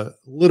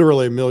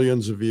literally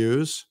millions of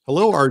views.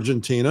 Hello,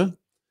 Argentina.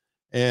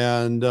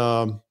 And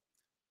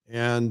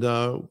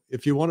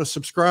if you want to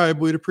subscribe,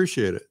 we'd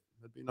appreciate it.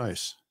 That'd be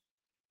nice.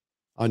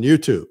 On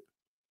YouTube.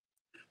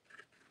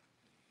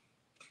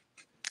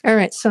 All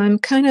right, so I'm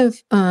kind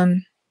of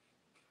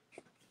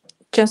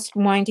just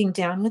winding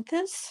down with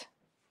this.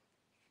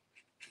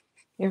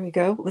 There we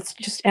go. Let's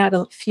just add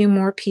a few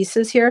more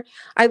pieces here.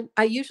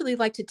 I usually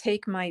like to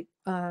take my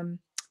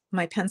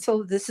my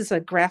pencil. This is a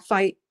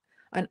graphite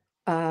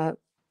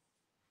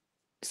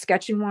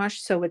sketching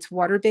wash, so it's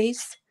water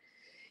based.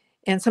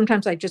 And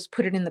sometimes I just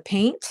put it in the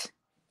paint.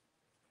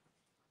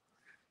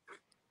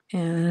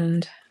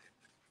 And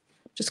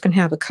just going to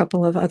have a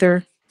couple of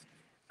other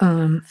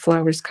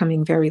flowers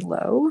coming very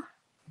low.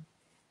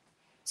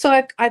 So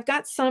I've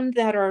got some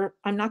that are,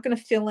 I'm not going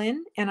to fill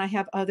in, and I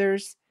have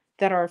others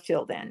that are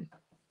filled in.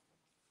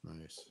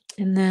 Nice.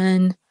 And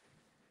then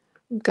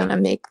I'm going to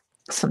make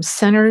some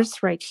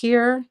centers right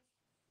here.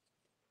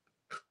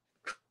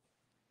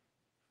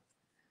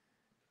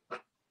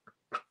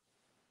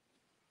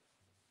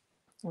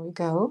 There we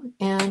go.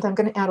 And I'm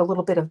going to add a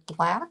little bit of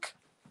black.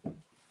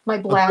 My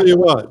black. I'll tell you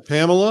what,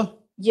 Pamela.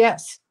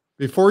 Yes.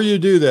 Before you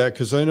do that,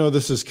 because I know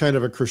this is kind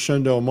of a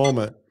crescendo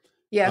moment.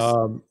 Yes.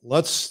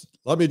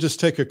 Let me just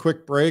take a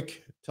quick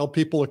break, tell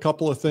people a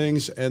couple of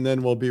things, and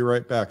then we'll be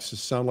right back. Does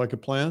this sound like a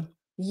plan?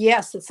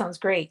 Yes, it sounds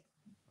great.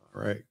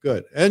 All right,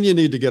 good. And you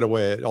need to get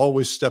away.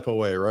 Always step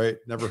away, right?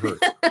 Never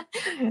hurt.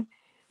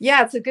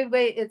 Yeah, it's a good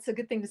way. It's a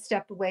good thing to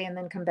step away and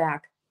then come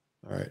back.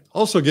 All right.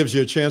 Also gives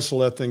you a chance to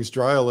let things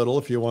dry a little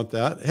if you want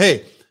that.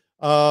 Hey,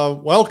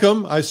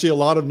 welcome. I see a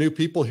lot of new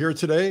people here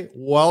today.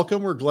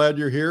 Welcome. We're glad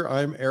you're here.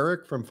 I'm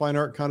Eric from Fine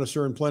Art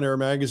Connoisseur and Plein Air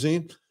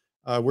Magazine.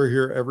 We're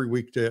here every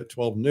weekday at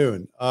 12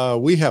 noon.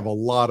 We have a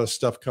lot of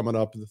stuff coming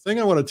up. The thing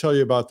I want to tell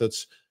you about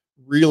that's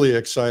really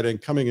exciting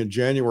coming in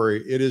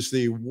January, it is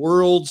the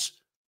world's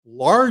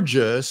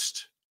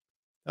largest,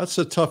 that's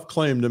a tough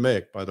claim to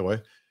make, by the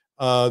way,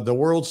 the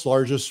world's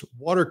largest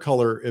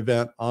watercolor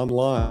event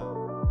online.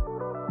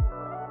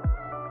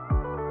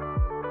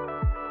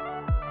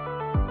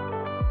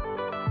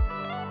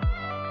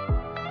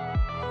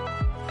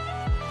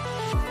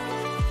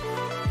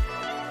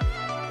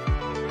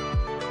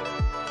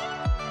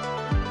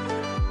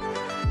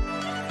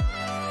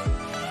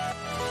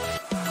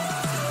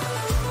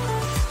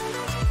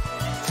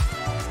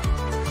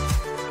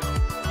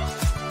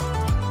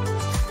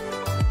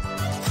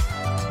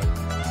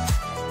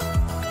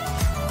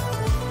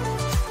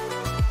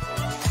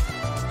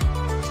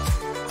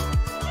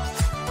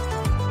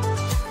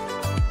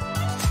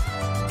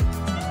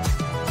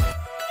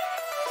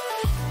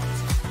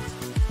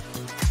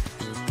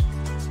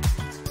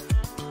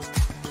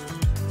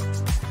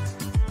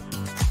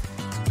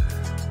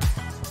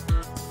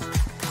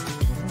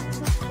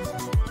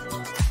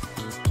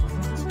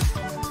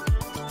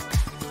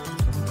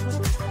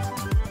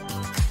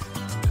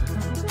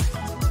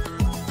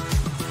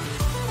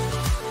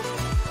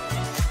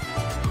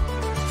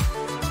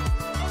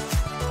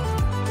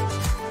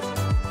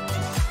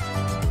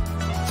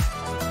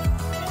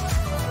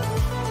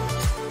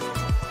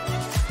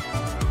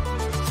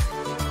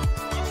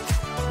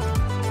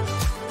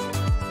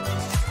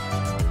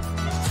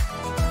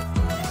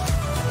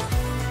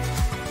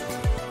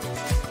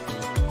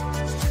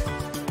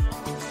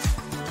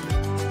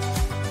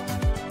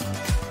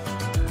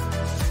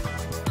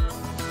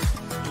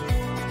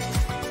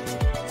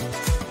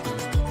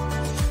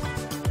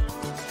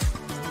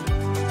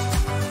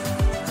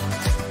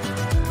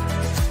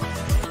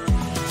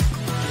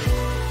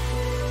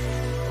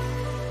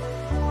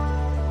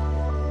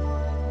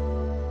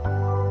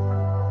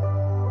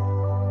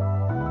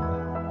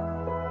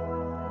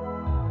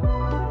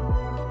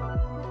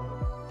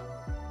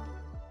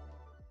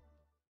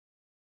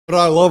 What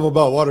I love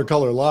about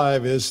Watercolor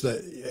Live is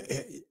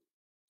that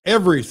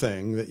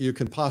everything that you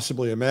can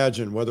possibly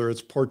imagine, whether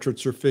it's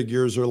portraits or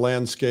figures or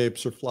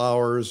landscapes or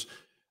flowers,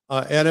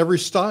 and every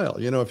style,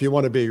 you know, if you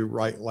want to be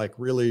like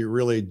really,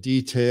 really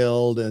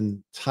detailed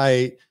and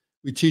tight,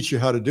 we teach you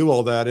how to do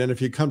all that. And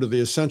if you come to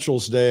the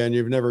Essentials Day and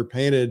you've never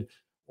painted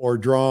or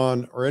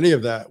drawn or any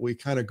of that, we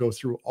kind of go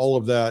through all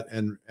of that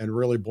and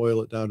really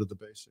boil it down to the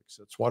basics.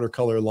 It's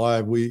Watercolor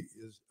Live. We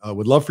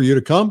would love for you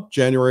to come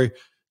January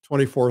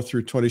 24th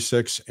through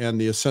 26th,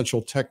 and the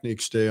Essential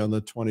Techniques Day on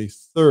the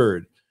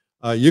 23rd.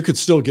 You could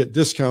still get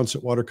discounts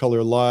at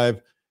Watercolor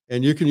Live,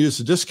 and you can use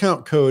the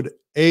discount code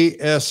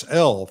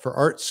ASL for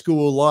Art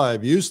School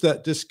Live. Use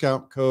that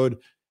discount code,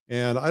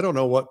 and I don't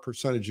know what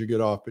percentage you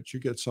get off, but you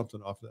get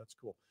something off. That's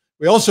cool.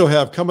 We also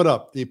have coming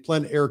up the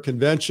Plein Air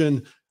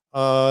Convention.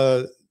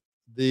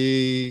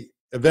 The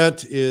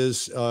event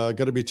is going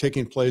to be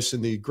taking place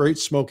in the Great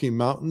Smoky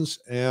Mountains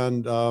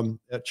and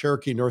at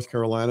Cherokee, North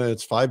Carolina.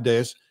 It's 5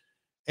 days,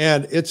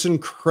 and it's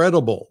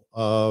incredible.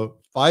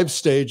 5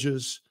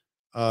 stages,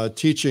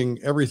 teaching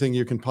everything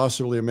you can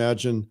possibly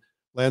imagine,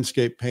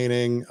 landscape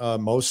painting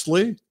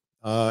mostly,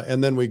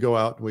 and then we go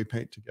out and we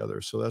paint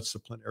together. So that's the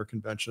Plein Air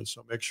Convention.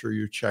 So make sure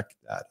you check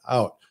that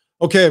out.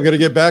 Okay, I'm going to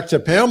get back to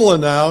Pamela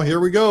now. Here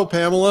we go,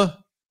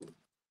 Pamela.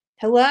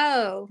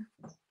 Hello.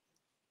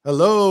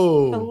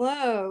 Hello.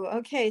 Hello.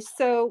 Okay,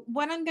 so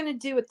what I'm going to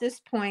do at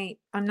this point,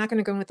 I'm not going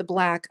to go in with the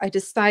black. I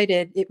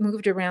decided it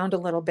moved around a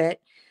little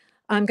bit.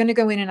 I'm going to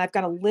go in and I've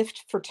got a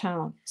lift for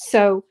tone.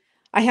 So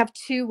I have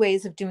 2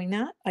 ways of doing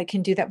that. I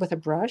can do that with a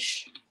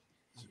brush.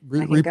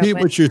 Repeat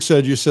what you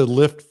said. You said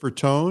lift for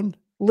tone?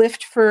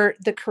 Lift for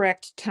the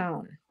correct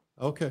tone.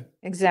 Okay.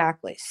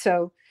 Exactly.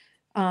 So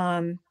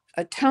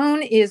a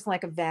tone is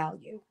like a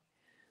value.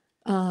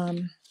 So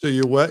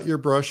you wet your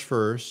brush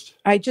first.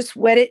 I just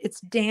wet it. It's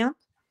damp,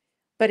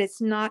 but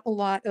it's not a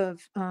lot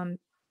of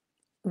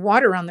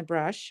water on the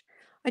brush.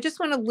 I just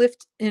want to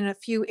lift in a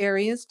few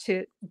areas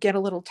to get a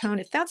little tone.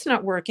 If that's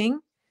not working,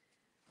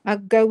 I'll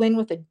go in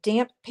with a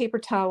damp paper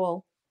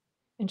towel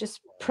and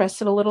just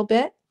press it a little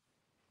bit.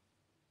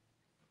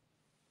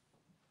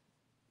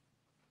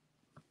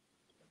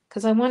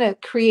 Because I want to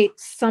create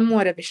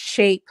somewhat of a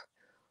shape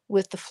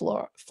with the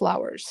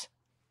flowers.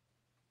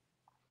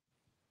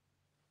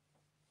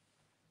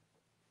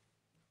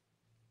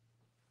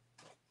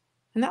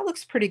 And that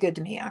looks pretty good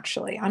to me,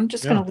 actually. I'm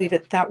just going to leave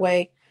it that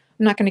way.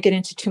 I'm not going to get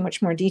into too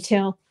much more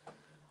detail.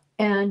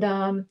 And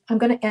I'm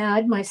going to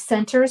add my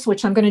centers,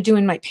 which I'm going to do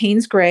in my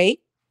Payne's Gray.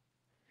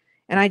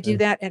 And I do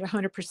that at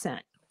 100%.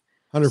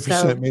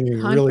 100% meaning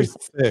 100%. Really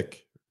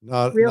thick,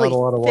 not a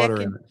lot of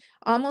water in it.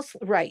 Almost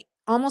right.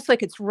 Almost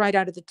like it's right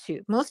out of the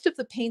tube. Most of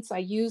the paints I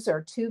use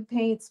are tube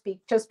paints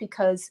just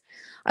because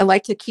I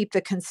like to keep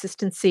the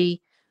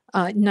consistency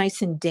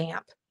nice and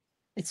damp.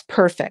 It's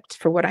perfect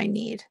for what I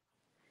need.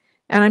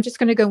 And I'm just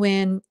going to go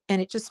in, and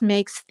it just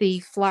makes the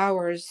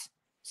flowers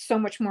so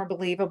much more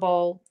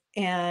believable.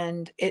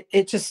 And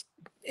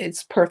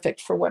it's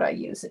perfect for what I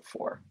use it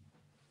for.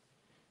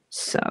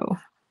 So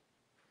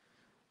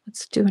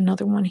let's do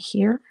another one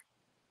here.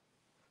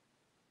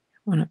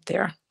 One up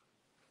there.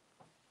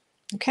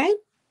 Okay.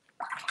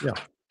 Yeah.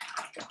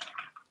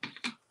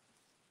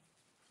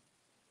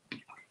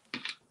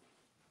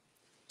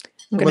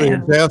 Somebody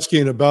is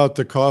asking about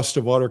the cost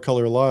of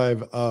Watercolor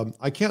Live.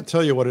 I can't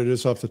tell you what it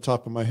is off the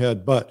top of my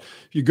head, but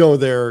if you go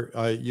there,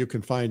 you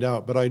can find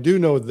out. But I do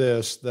know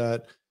this,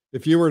 that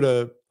if you were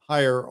to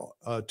hire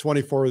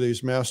 24 of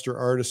these master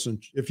artists,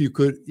 and if you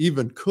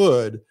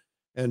could,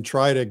 and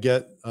try to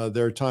get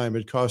their time,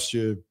 it costs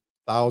you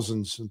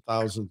thousands and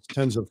thousands,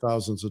 tens of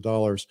thousands of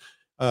dollars.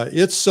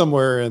 It's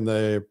somewhere in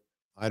the,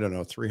 I don't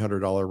know,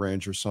 $300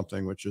 range or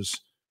something, which is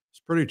it's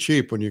pretty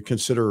cheap when you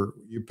consider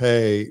you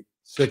pay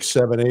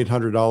 $600, $700,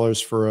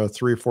 $800 for a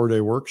 3 or 4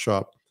 day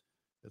workshop.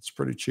 It's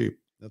pretty cheap.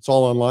 It's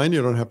all online.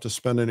 You don't have to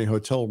spend any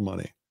hotel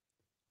money.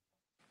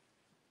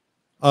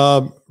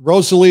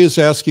 Rosalie is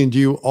asking, do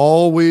you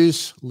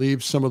always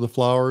leave some of the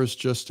flowers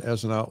just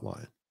as an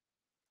outline?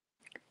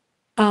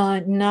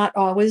 Not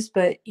always,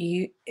 but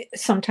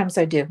sometimes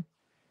I do.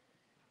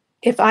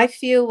 If I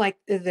feel like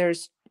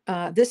there's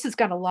this has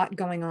got a lot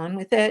going on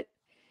with it,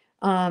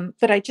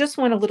 but I just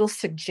want a little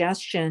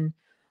suggestion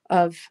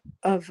of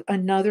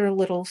another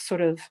little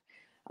sort of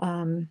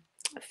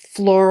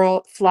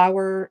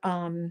flower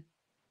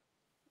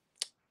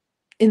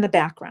in the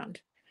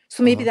background.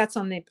 So maybe that's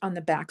on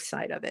the back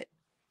side of it.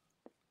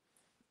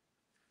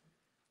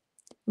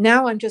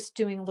 Now I'm just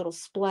doing a little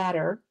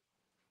splatter.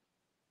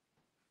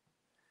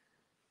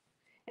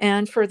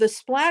 And for the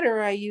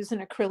splatter, I use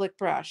an acrylic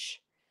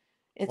brush.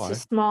 It's a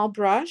small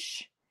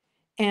brush,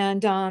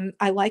 and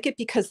I like it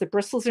because the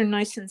bristles are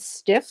nice and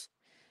stiff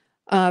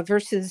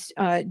versus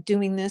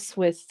doing this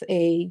with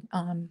a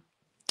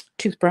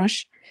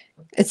toothbrush.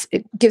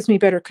 It gives me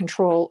better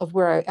control of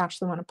where I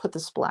actually want to put the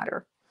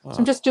splatter. So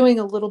I'm just doing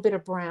a little bit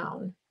of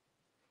brown,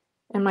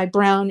 and my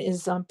brown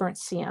is burnt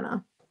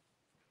sienna,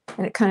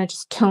 and it kind of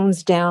just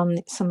tones down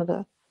some of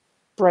the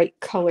bright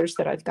colors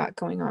that I've got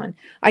going on.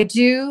 I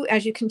do,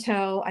 as you can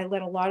tell, I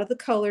let a lot of the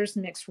colors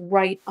mix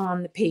right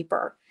on the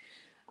paper.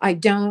 I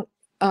don't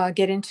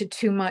get into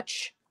too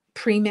much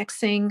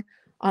pre-mixing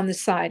on the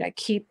side. I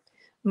keep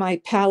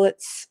my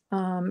palettes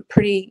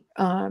pretty,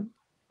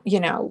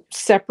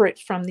 separate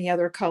from the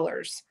other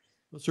colors.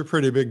 Those are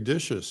pretty big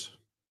dishes.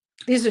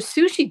 These are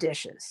sushi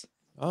dishes.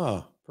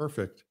 Ah,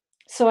 perfect.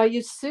 So I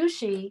use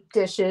sushi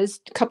dishes,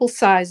 a couple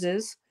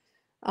sizes.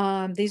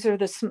 These are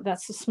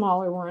that's the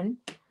smaller one,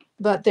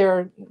 but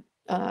they're,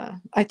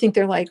 I think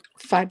they're like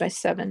 5 by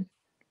 7.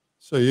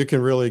 So you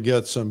can really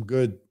get some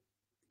good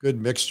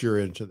mixture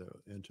into the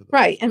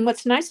Right. And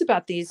what's nice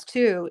about these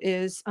too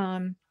is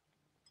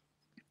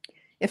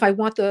if I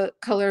want the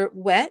color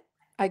wet,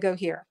 I go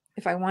here.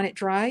 If I want it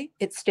dry,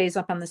 it stays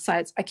up on the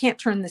sides. I can't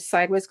turn this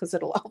sideways because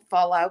it'll all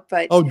fall out,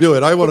 but Oh, do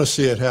it. I want to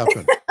see it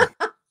happen.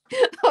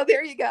 oh,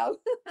 there you go.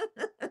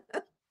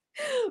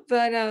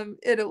 But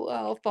it'll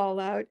all fall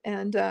out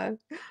and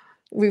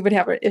we would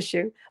have an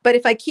issue. But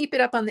if I keep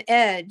it up on the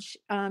edge,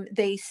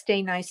 they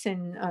stay nice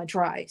and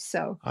dry.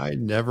 So I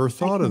never I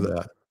thought of can,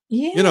 that.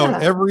 You know, yeah.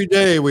 every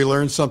day we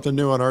learn something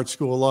new on Art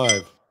School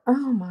Live. Oh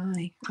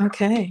my.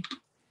 Okay.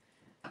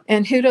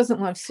 And who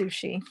doesn't love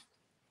sushi,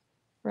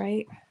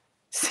 right?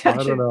 I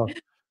don't know.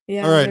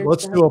 Yeah. All right, There's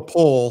let's do a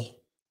poll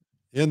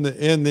in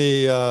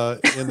the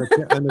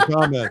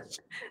comments.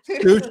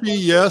 Sushi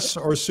yes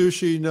or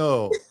sushi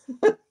no?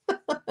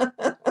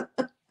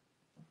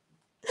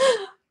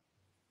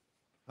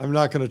 I'm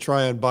not going to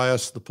try and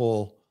bias the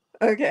poll.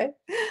 Okay.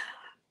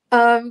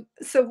 So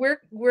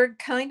we're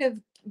kind of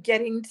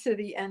getting to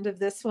the end of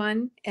this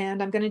one,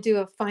 and I'm going to do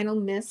a final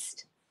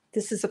mist.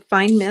 This is a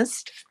fine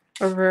mist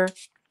over.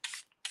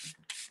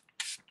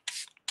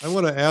 I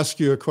want to ask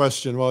you a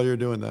question while you're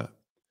doing that.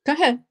 Go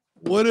ahead.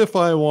 What if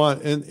I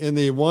want in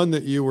the one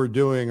that you were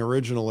doing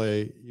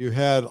originally, you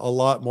had a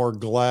lot more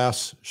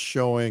glass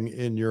showing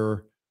in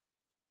your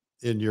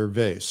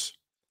vase?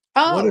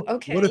 Oh, What if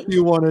okay.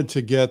 you wanted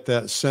to get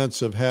that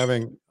sense of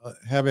having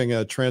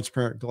a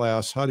transparent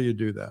glass? How do you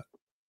do that?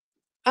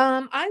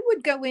 I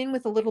would go in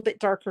with a little bit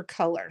darker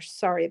color.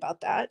 Sorry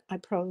about that. I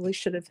probably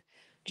should have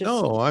just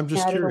No, I'm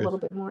just added a curious. little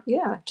bit more.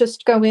 Yeah,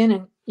 just go in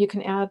and you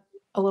can add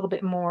a little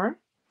bit more.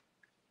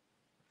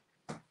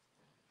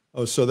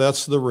 Oh, so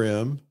that's the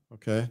rim.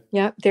 Okay.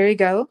 Yeah, there you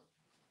go.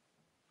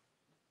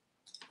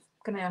 I'm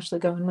going to actually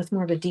go in with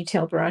more of a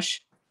detail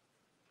brush.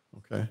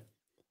 Okay.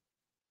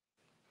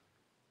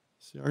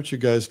 See, aren't you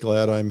guys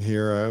glad I'm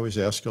here? I always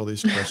ask all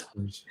these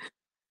questions.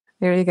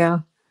 There you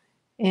go.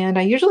 And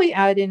I usually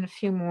add in a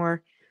few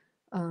more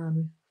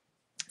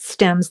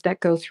stems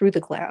that go through the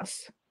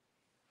glass.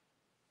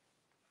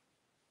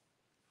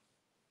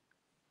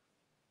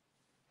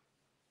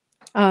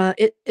 I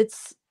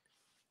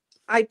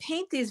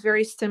paint these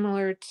very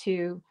similar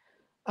to,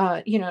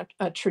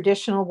 a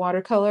traditional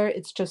watercolor.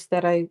 It's just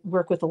that I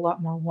work with a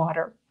lot more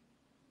water.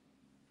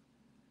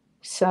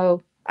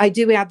 So I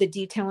do add the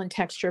detail and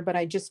texture, but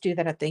I just do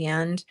that at the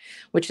end,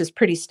 which is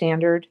pretty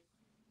standard.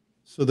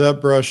 So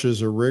that brush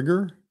is a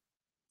rigger?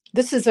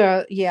 This is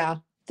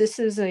this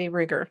is a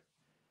rigger.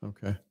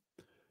 Okay.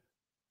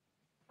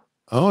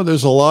 Oh,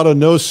 there's a lot of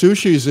no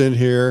sushis in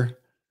here.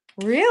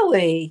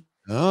 Really?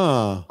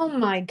 Ah. Oh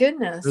my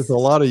goodness. There's a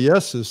lot of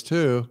yeses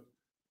too.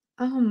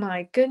 Oh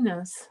my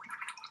goodness.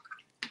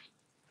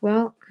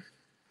 Well,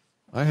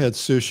 I had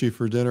sushi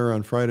for dinner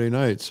on Friday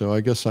night, so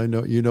I guess I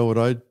know what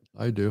I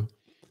do.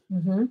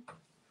 mm-hmm.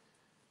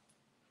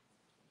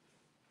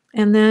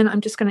 And then I'm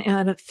just going to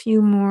add a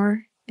few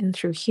more in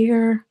through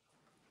here.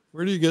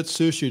 Where do you get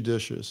sushi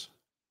dishes?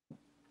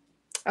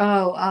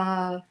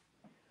 Oh,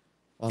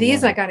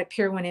 these I got at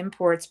Pier 1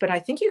 Imports, but I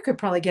think you could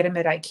probably get them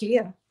at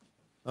IKEA.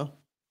 Oh,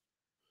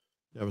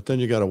 yeah, but then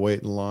you got to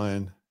wait in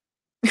line.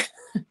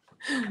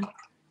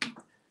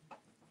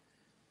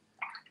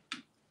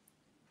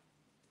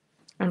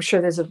 I'm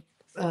sure there's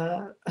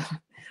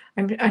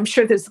I'm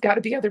sure there's got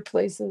to be other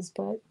places,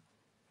 but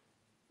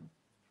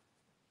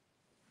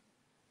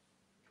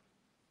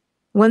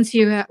once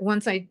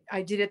I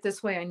did it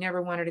this way, I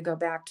never wanted to go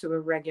back to a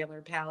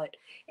regular palette.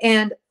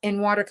 And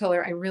in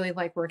watercolor, I really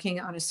like working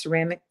on a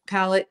ceramic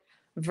palette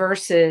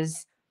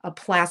versus a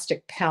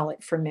plastic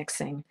palette for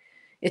mixing.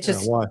 It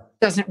just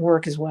doesn't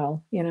work as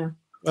well, you know.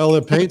 Well,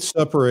 the paint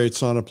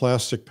separates on a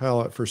plastic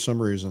palette for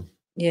some reason.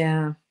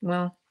 Yeah,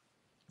 well,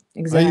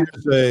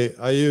 exactly.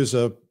 I use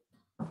a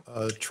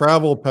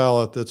travel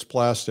palette that's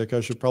plastic.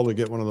 I should probably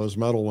get one of those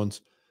metal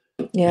ones.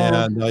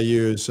 Yeah. And I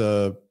use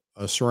a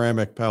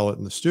ceramic palette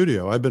in the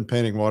studio. I've been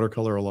painting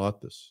watercolor a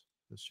lot this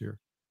year.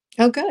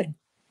 Oh, good.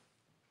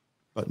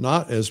 But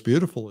not as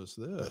beautiful as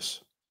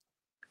this.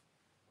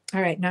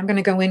 All right, now I'm going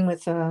to go in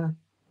with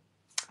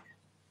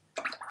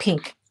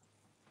pink.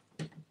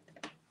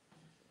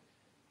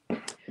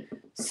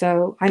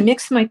 So I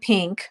mix my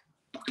pink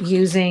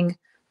using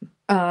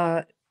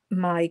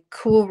my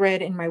cool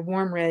red and my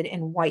warm red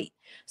and white.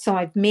 So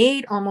I've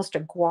made almost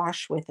a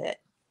gouache with it.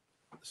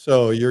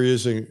 So you're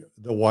using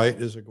the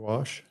white as a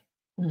gouache?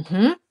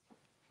 Mm-hmm.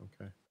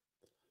 Okay.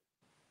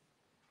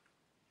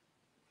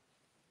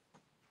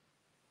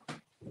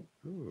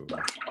 Ooh.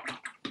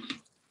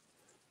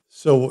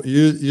 So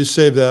you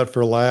save that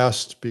for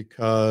last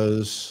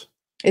because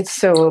it's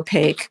so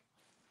opaque.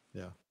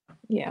 Yeah.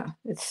 Yeah,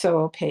 it's so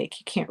opaque.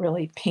 You can't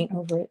really paint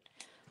over it.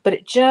 But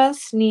it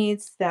just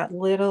needs that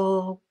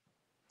little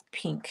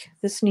pink.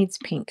 This needs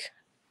pink.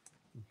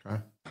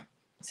 Okay.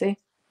 See?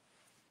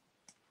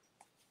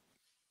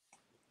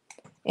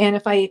 And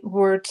if I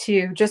were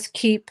to just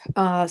keep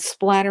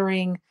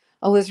splattering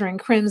alizarin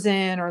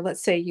crimson, or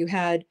let's say you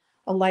had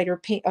a lighter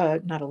pink,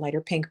 not a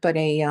lighter pink, but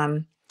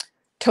a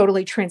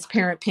totally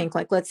transparent pink,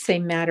 like let's say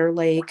Madder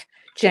Lake,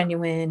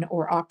 Genuine,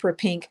 or Opera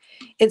Pink,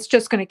 it's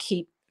just going to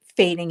keep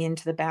fading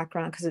into the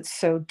background because it's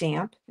so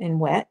damp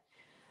and wet.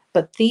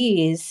 But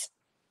these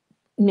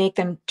make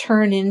them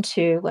turn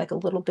into like a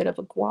little bit of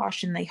a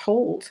gouache, and they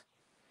hold.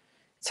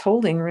 It's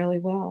holding really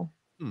well.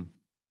 Hmm.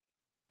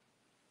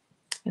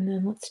 And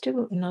then let's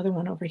do another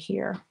one over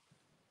here.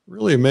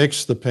 Really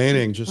makes the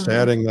painting just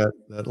adding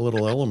that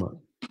little element.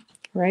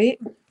 Right?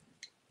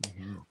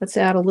 Mm-hmm. Let's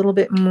add a little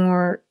bit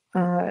more,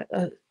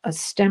 a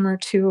stem or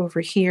two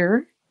over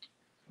here.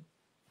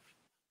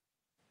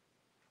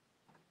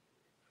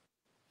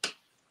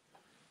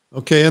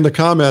 Okay, in the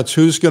comments,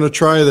 who's going to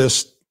try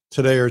this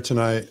today or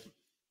tonight?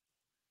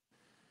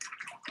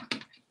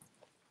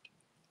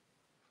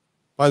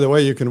 By the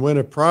way, you can win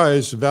a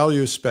prize,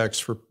 value specs,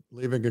 for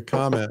leaving a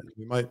comment.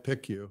 We might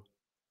pick you,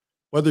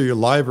 whether you're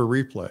live or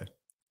replay.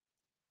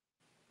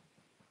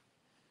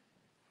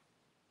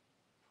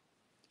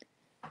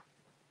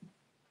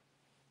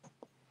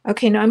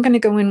 Okay, now I'm going to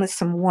go in with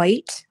some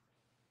white.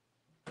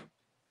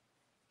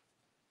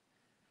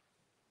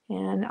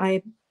 And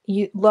I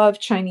love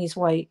Chinese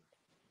white.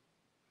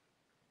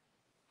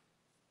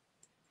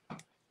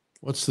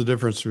 What's the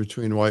difference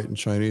between white and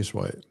Chinese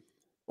white?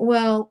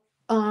 Well,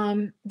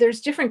 there's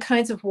different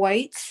kinds of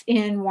whites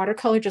in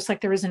watercolor, just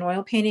like there is in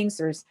oil paintings.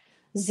 There's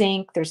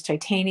zinc, there's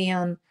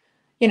titanium,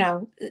 you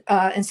know,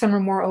 and some are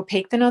more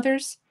opaque than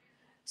others.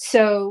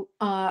 So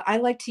I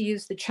like to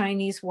use the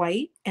Chinese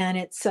white, and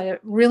it's a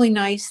really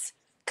nice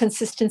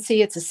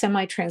consistency. It's a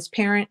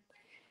semi-transparent,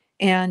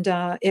 and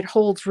it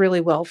holds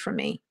really well for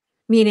me,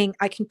 meaning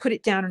I can put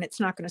it down and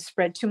it's not going to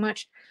spread too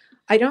much.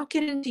 I don't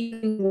get into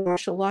using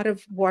gouache. A lot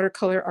of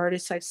watercolor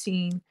artists I've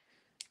seen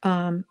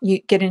you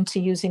get into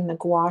using the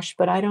gouache,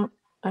 but I don't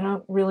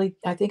really,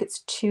 I think it's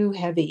too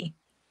heavy.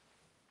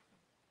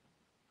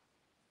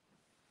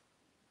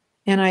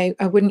 And I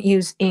wouldn't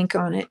use ink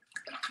on it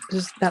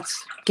because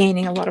that's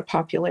gaining a lot of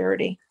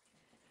popularity.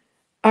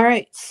 All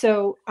right,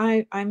 so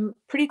I'm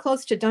pretty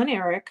close to done,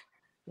 Eric.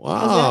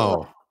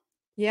 Wow.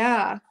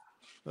 Yeah.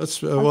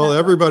 That's well,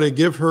 everybody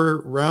give her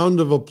a round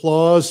of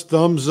applause,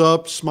 thumbs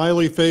up,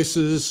 smiley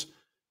faces.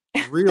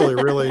 Really,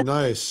 really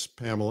nice,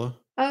 Pamela.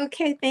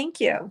 Okay,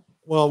 thank you.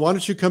 Well, why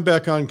don't you come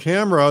back on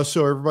camera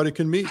so everybody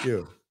can meet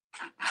you?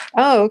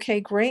 Oh, okay,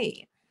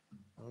 great.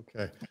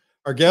 Okay.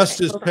 Our guest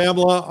is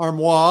Pamela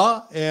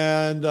Harnois,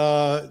 and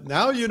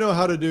now you know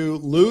how to do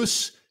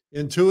loose,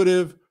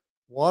 intuitive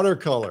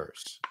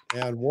watercolors.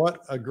 And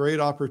what a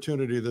great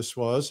opportunity this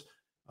was.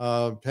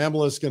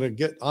 Pamela is going to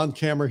get on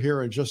camera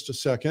here in just a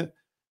second.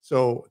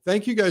 So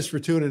thank you guys for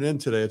tuning in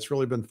today. It's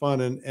really been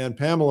fun. And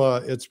Pamela,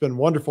 it's been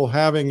wonderful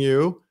having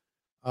you.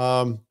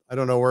 I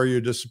don't know where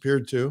you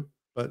disappeared to,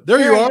 but there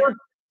you are.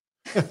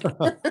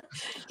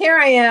 Here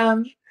I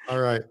am. All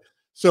right.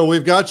 So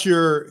we've got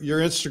your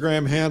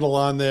Instagram handle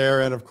on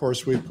there. And of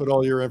course, we put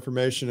all your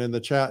information in the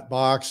chat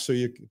box so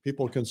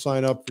people can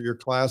sign up for your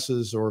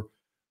classes or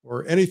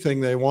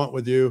anything they want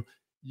with you.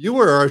 You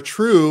are a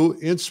true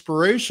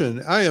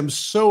inspiration. I am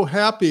so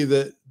happy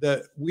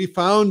that we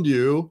found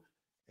you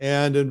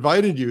and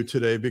invited you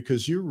today,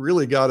 because you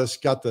really got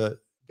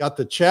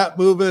the chat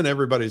moving.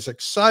 Everybody's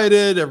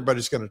excited.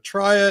 Everybody's going to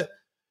try it.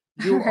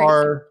 You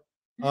are,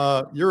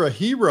 you're a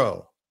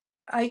hero.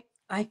 I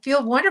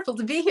feel wonderful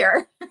to be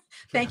here.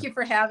 Thank you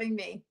for having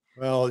me.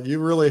 Well, you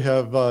really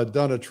have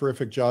done a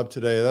terrific job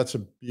today. That's a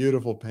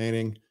beautiful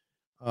painting.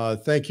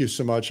 Thank you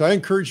so much. I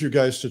encourage you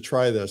guys to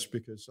try this,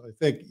 because I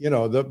think, you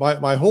know,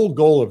 my whole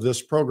goal of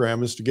this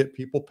program is to get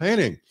people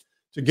painting,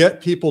 to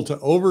get people to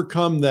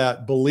overcome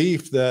that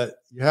belief that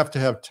you have to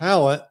have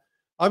talent.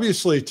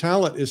 Obviously,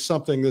 talent is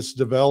something that's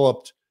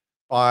developed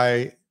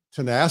by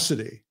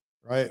tenacity,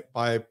 right?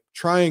 By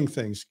trying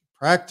things,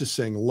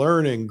 practicing,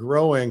 learning,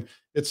 growing.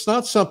 It's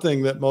not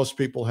something that most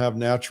people have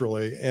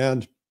naturally.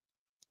 And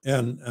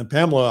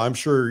Pamela, I'm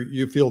sure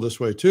you feel this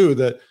way too,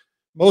 that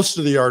most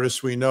of the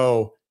artists we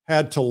know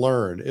had to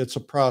learn. It's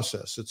a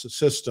process, it's a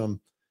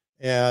system.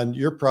 And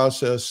your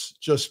process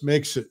just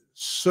makes it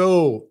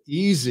so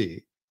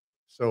easy.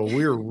 So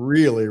we're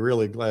really,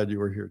 really glad you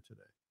were here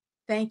today.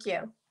 Thank you.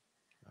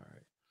 All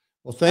right.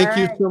 Well, thank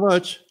you so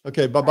much.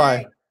 Okay, bye-bye.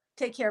 Right.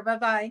 Take care.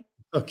 Bye-bye.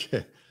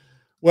 Okay.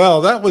 Well,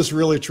 that was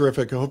really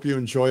terrific. I hope you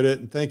enjoyed it.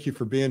 And thank you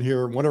for being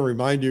here. I want to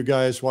remind you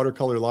guys,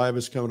 Watercolor Live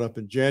is coming up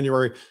in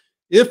January.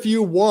 If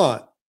you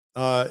want,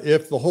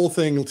 if the whole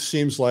thing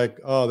seems like,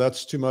 oh,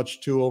 that's too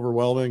much, too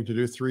overwhelming to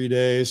do 3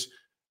 days,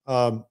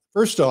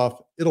 first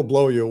off, it'll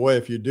blow you away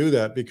if you do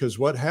that, because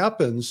what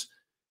happens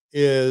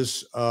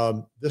is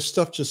this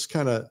stuff just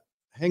kind of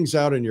hangs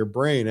out in your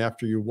brain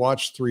after you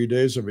watch 3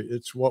 days of it.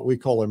 It's what we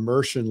call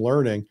immersion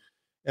learning.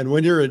 And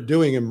when you're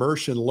doing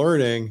immersion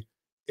learning,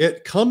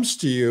 it comes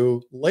to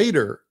you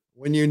later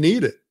when you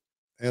need it.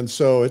 And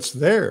so it's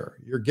there,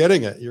 you're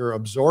getting it, you're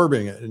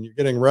absorbing it, and you're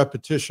getting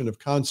repetition of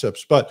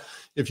concepts. But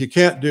if you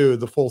can't do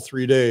the full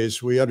 3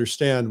 days, we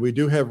understand. We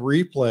do have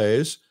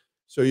replays,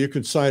 so you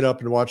can sign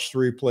up and watch the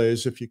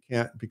replays if you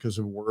can't because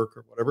of work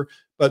or whatever.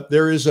 But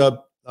there is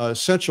a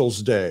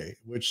Essentials Day,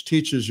 which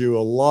teaches you a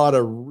lot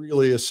of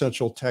really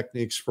essential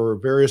techniques for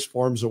various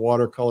forms of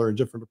watercolor and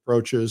different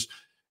approaches.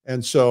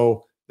 And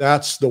so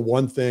that's the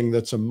one thing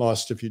that's a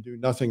must. If you do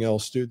nothing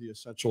else, do the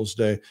Essentials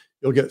Day.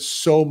 You'll get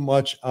so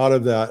much out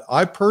of that.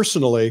 I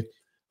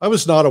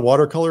was not a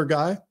watercolor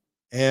guy,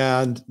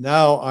 and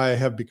now I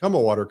have become a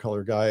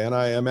watercolor guy, and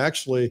I am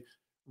actually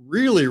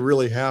really,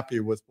 really happy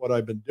with what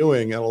I've been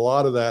doing. And a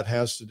lot of that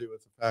has to do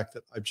with the fact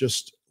that I've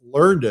just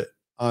learned it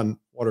on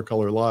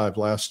Watercolor Live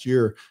last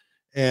year.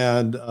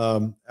 And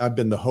I've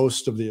been the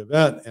host of the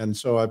event. And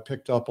so I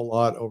picked up a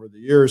lot over the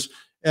years.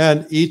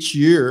 And each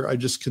year I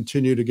just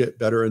continue to get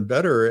better and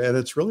better. And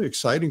it's really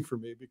exciting for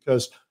me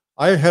because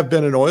I have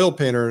been an oil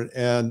painter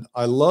and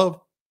I love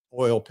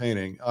oil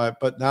painting.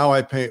 But now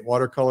I paint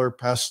watercolor,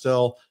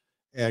 pastel,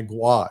 and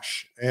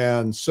gouache.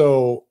 And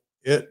so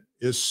it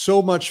is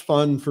so much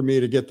fun for me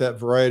to get that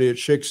variety. It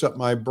shakes up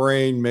my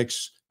brain,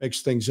 makes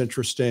things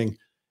interesting.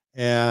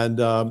 And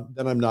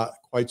then I'm not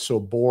quite so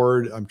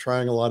bored. I'm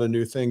trying a lot of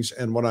new things.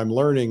 And what I'm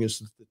learning is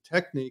that the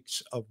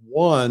techniques of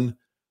one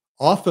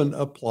often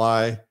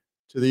apply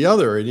to the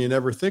other. And you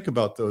never think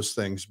about those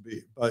things,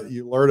 but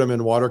you learn them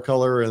in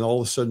watercolor and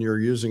all of a sudden you're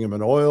using them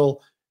in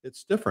oil.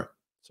 It's different.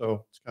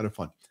 So it's kind of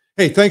fun.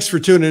 Hey, thanks for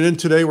tuning in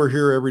today. We're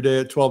here every day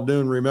at 12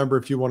 noon. Remember,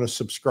 if you want to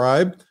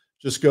subscribe,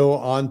 just go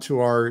on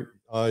to our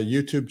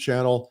YouTube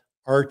channel,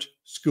 Art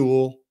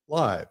School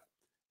Live.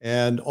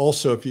 And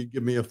also, if you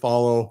give me a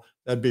follow,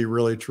 that'd be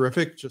really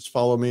terrific. Just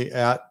follow me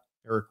at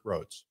Eric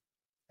Rhodes.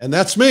 And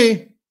that's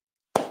me.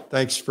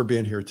 Thanks for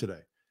being here today.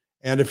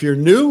 And if you're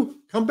new,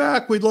 come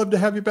back. We'd love to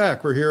have you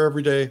back. We're here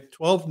every day,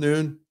 12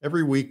 noon,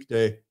 every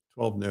weekday,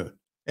 12 noon.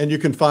 And you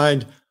can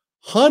find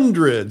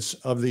hundreds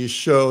of these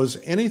shows,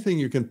 anything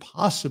you can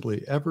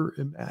possibly ever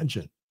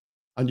imagine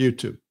on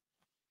YouTube.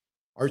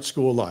 Art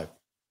School Live.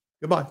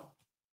 Goodbye.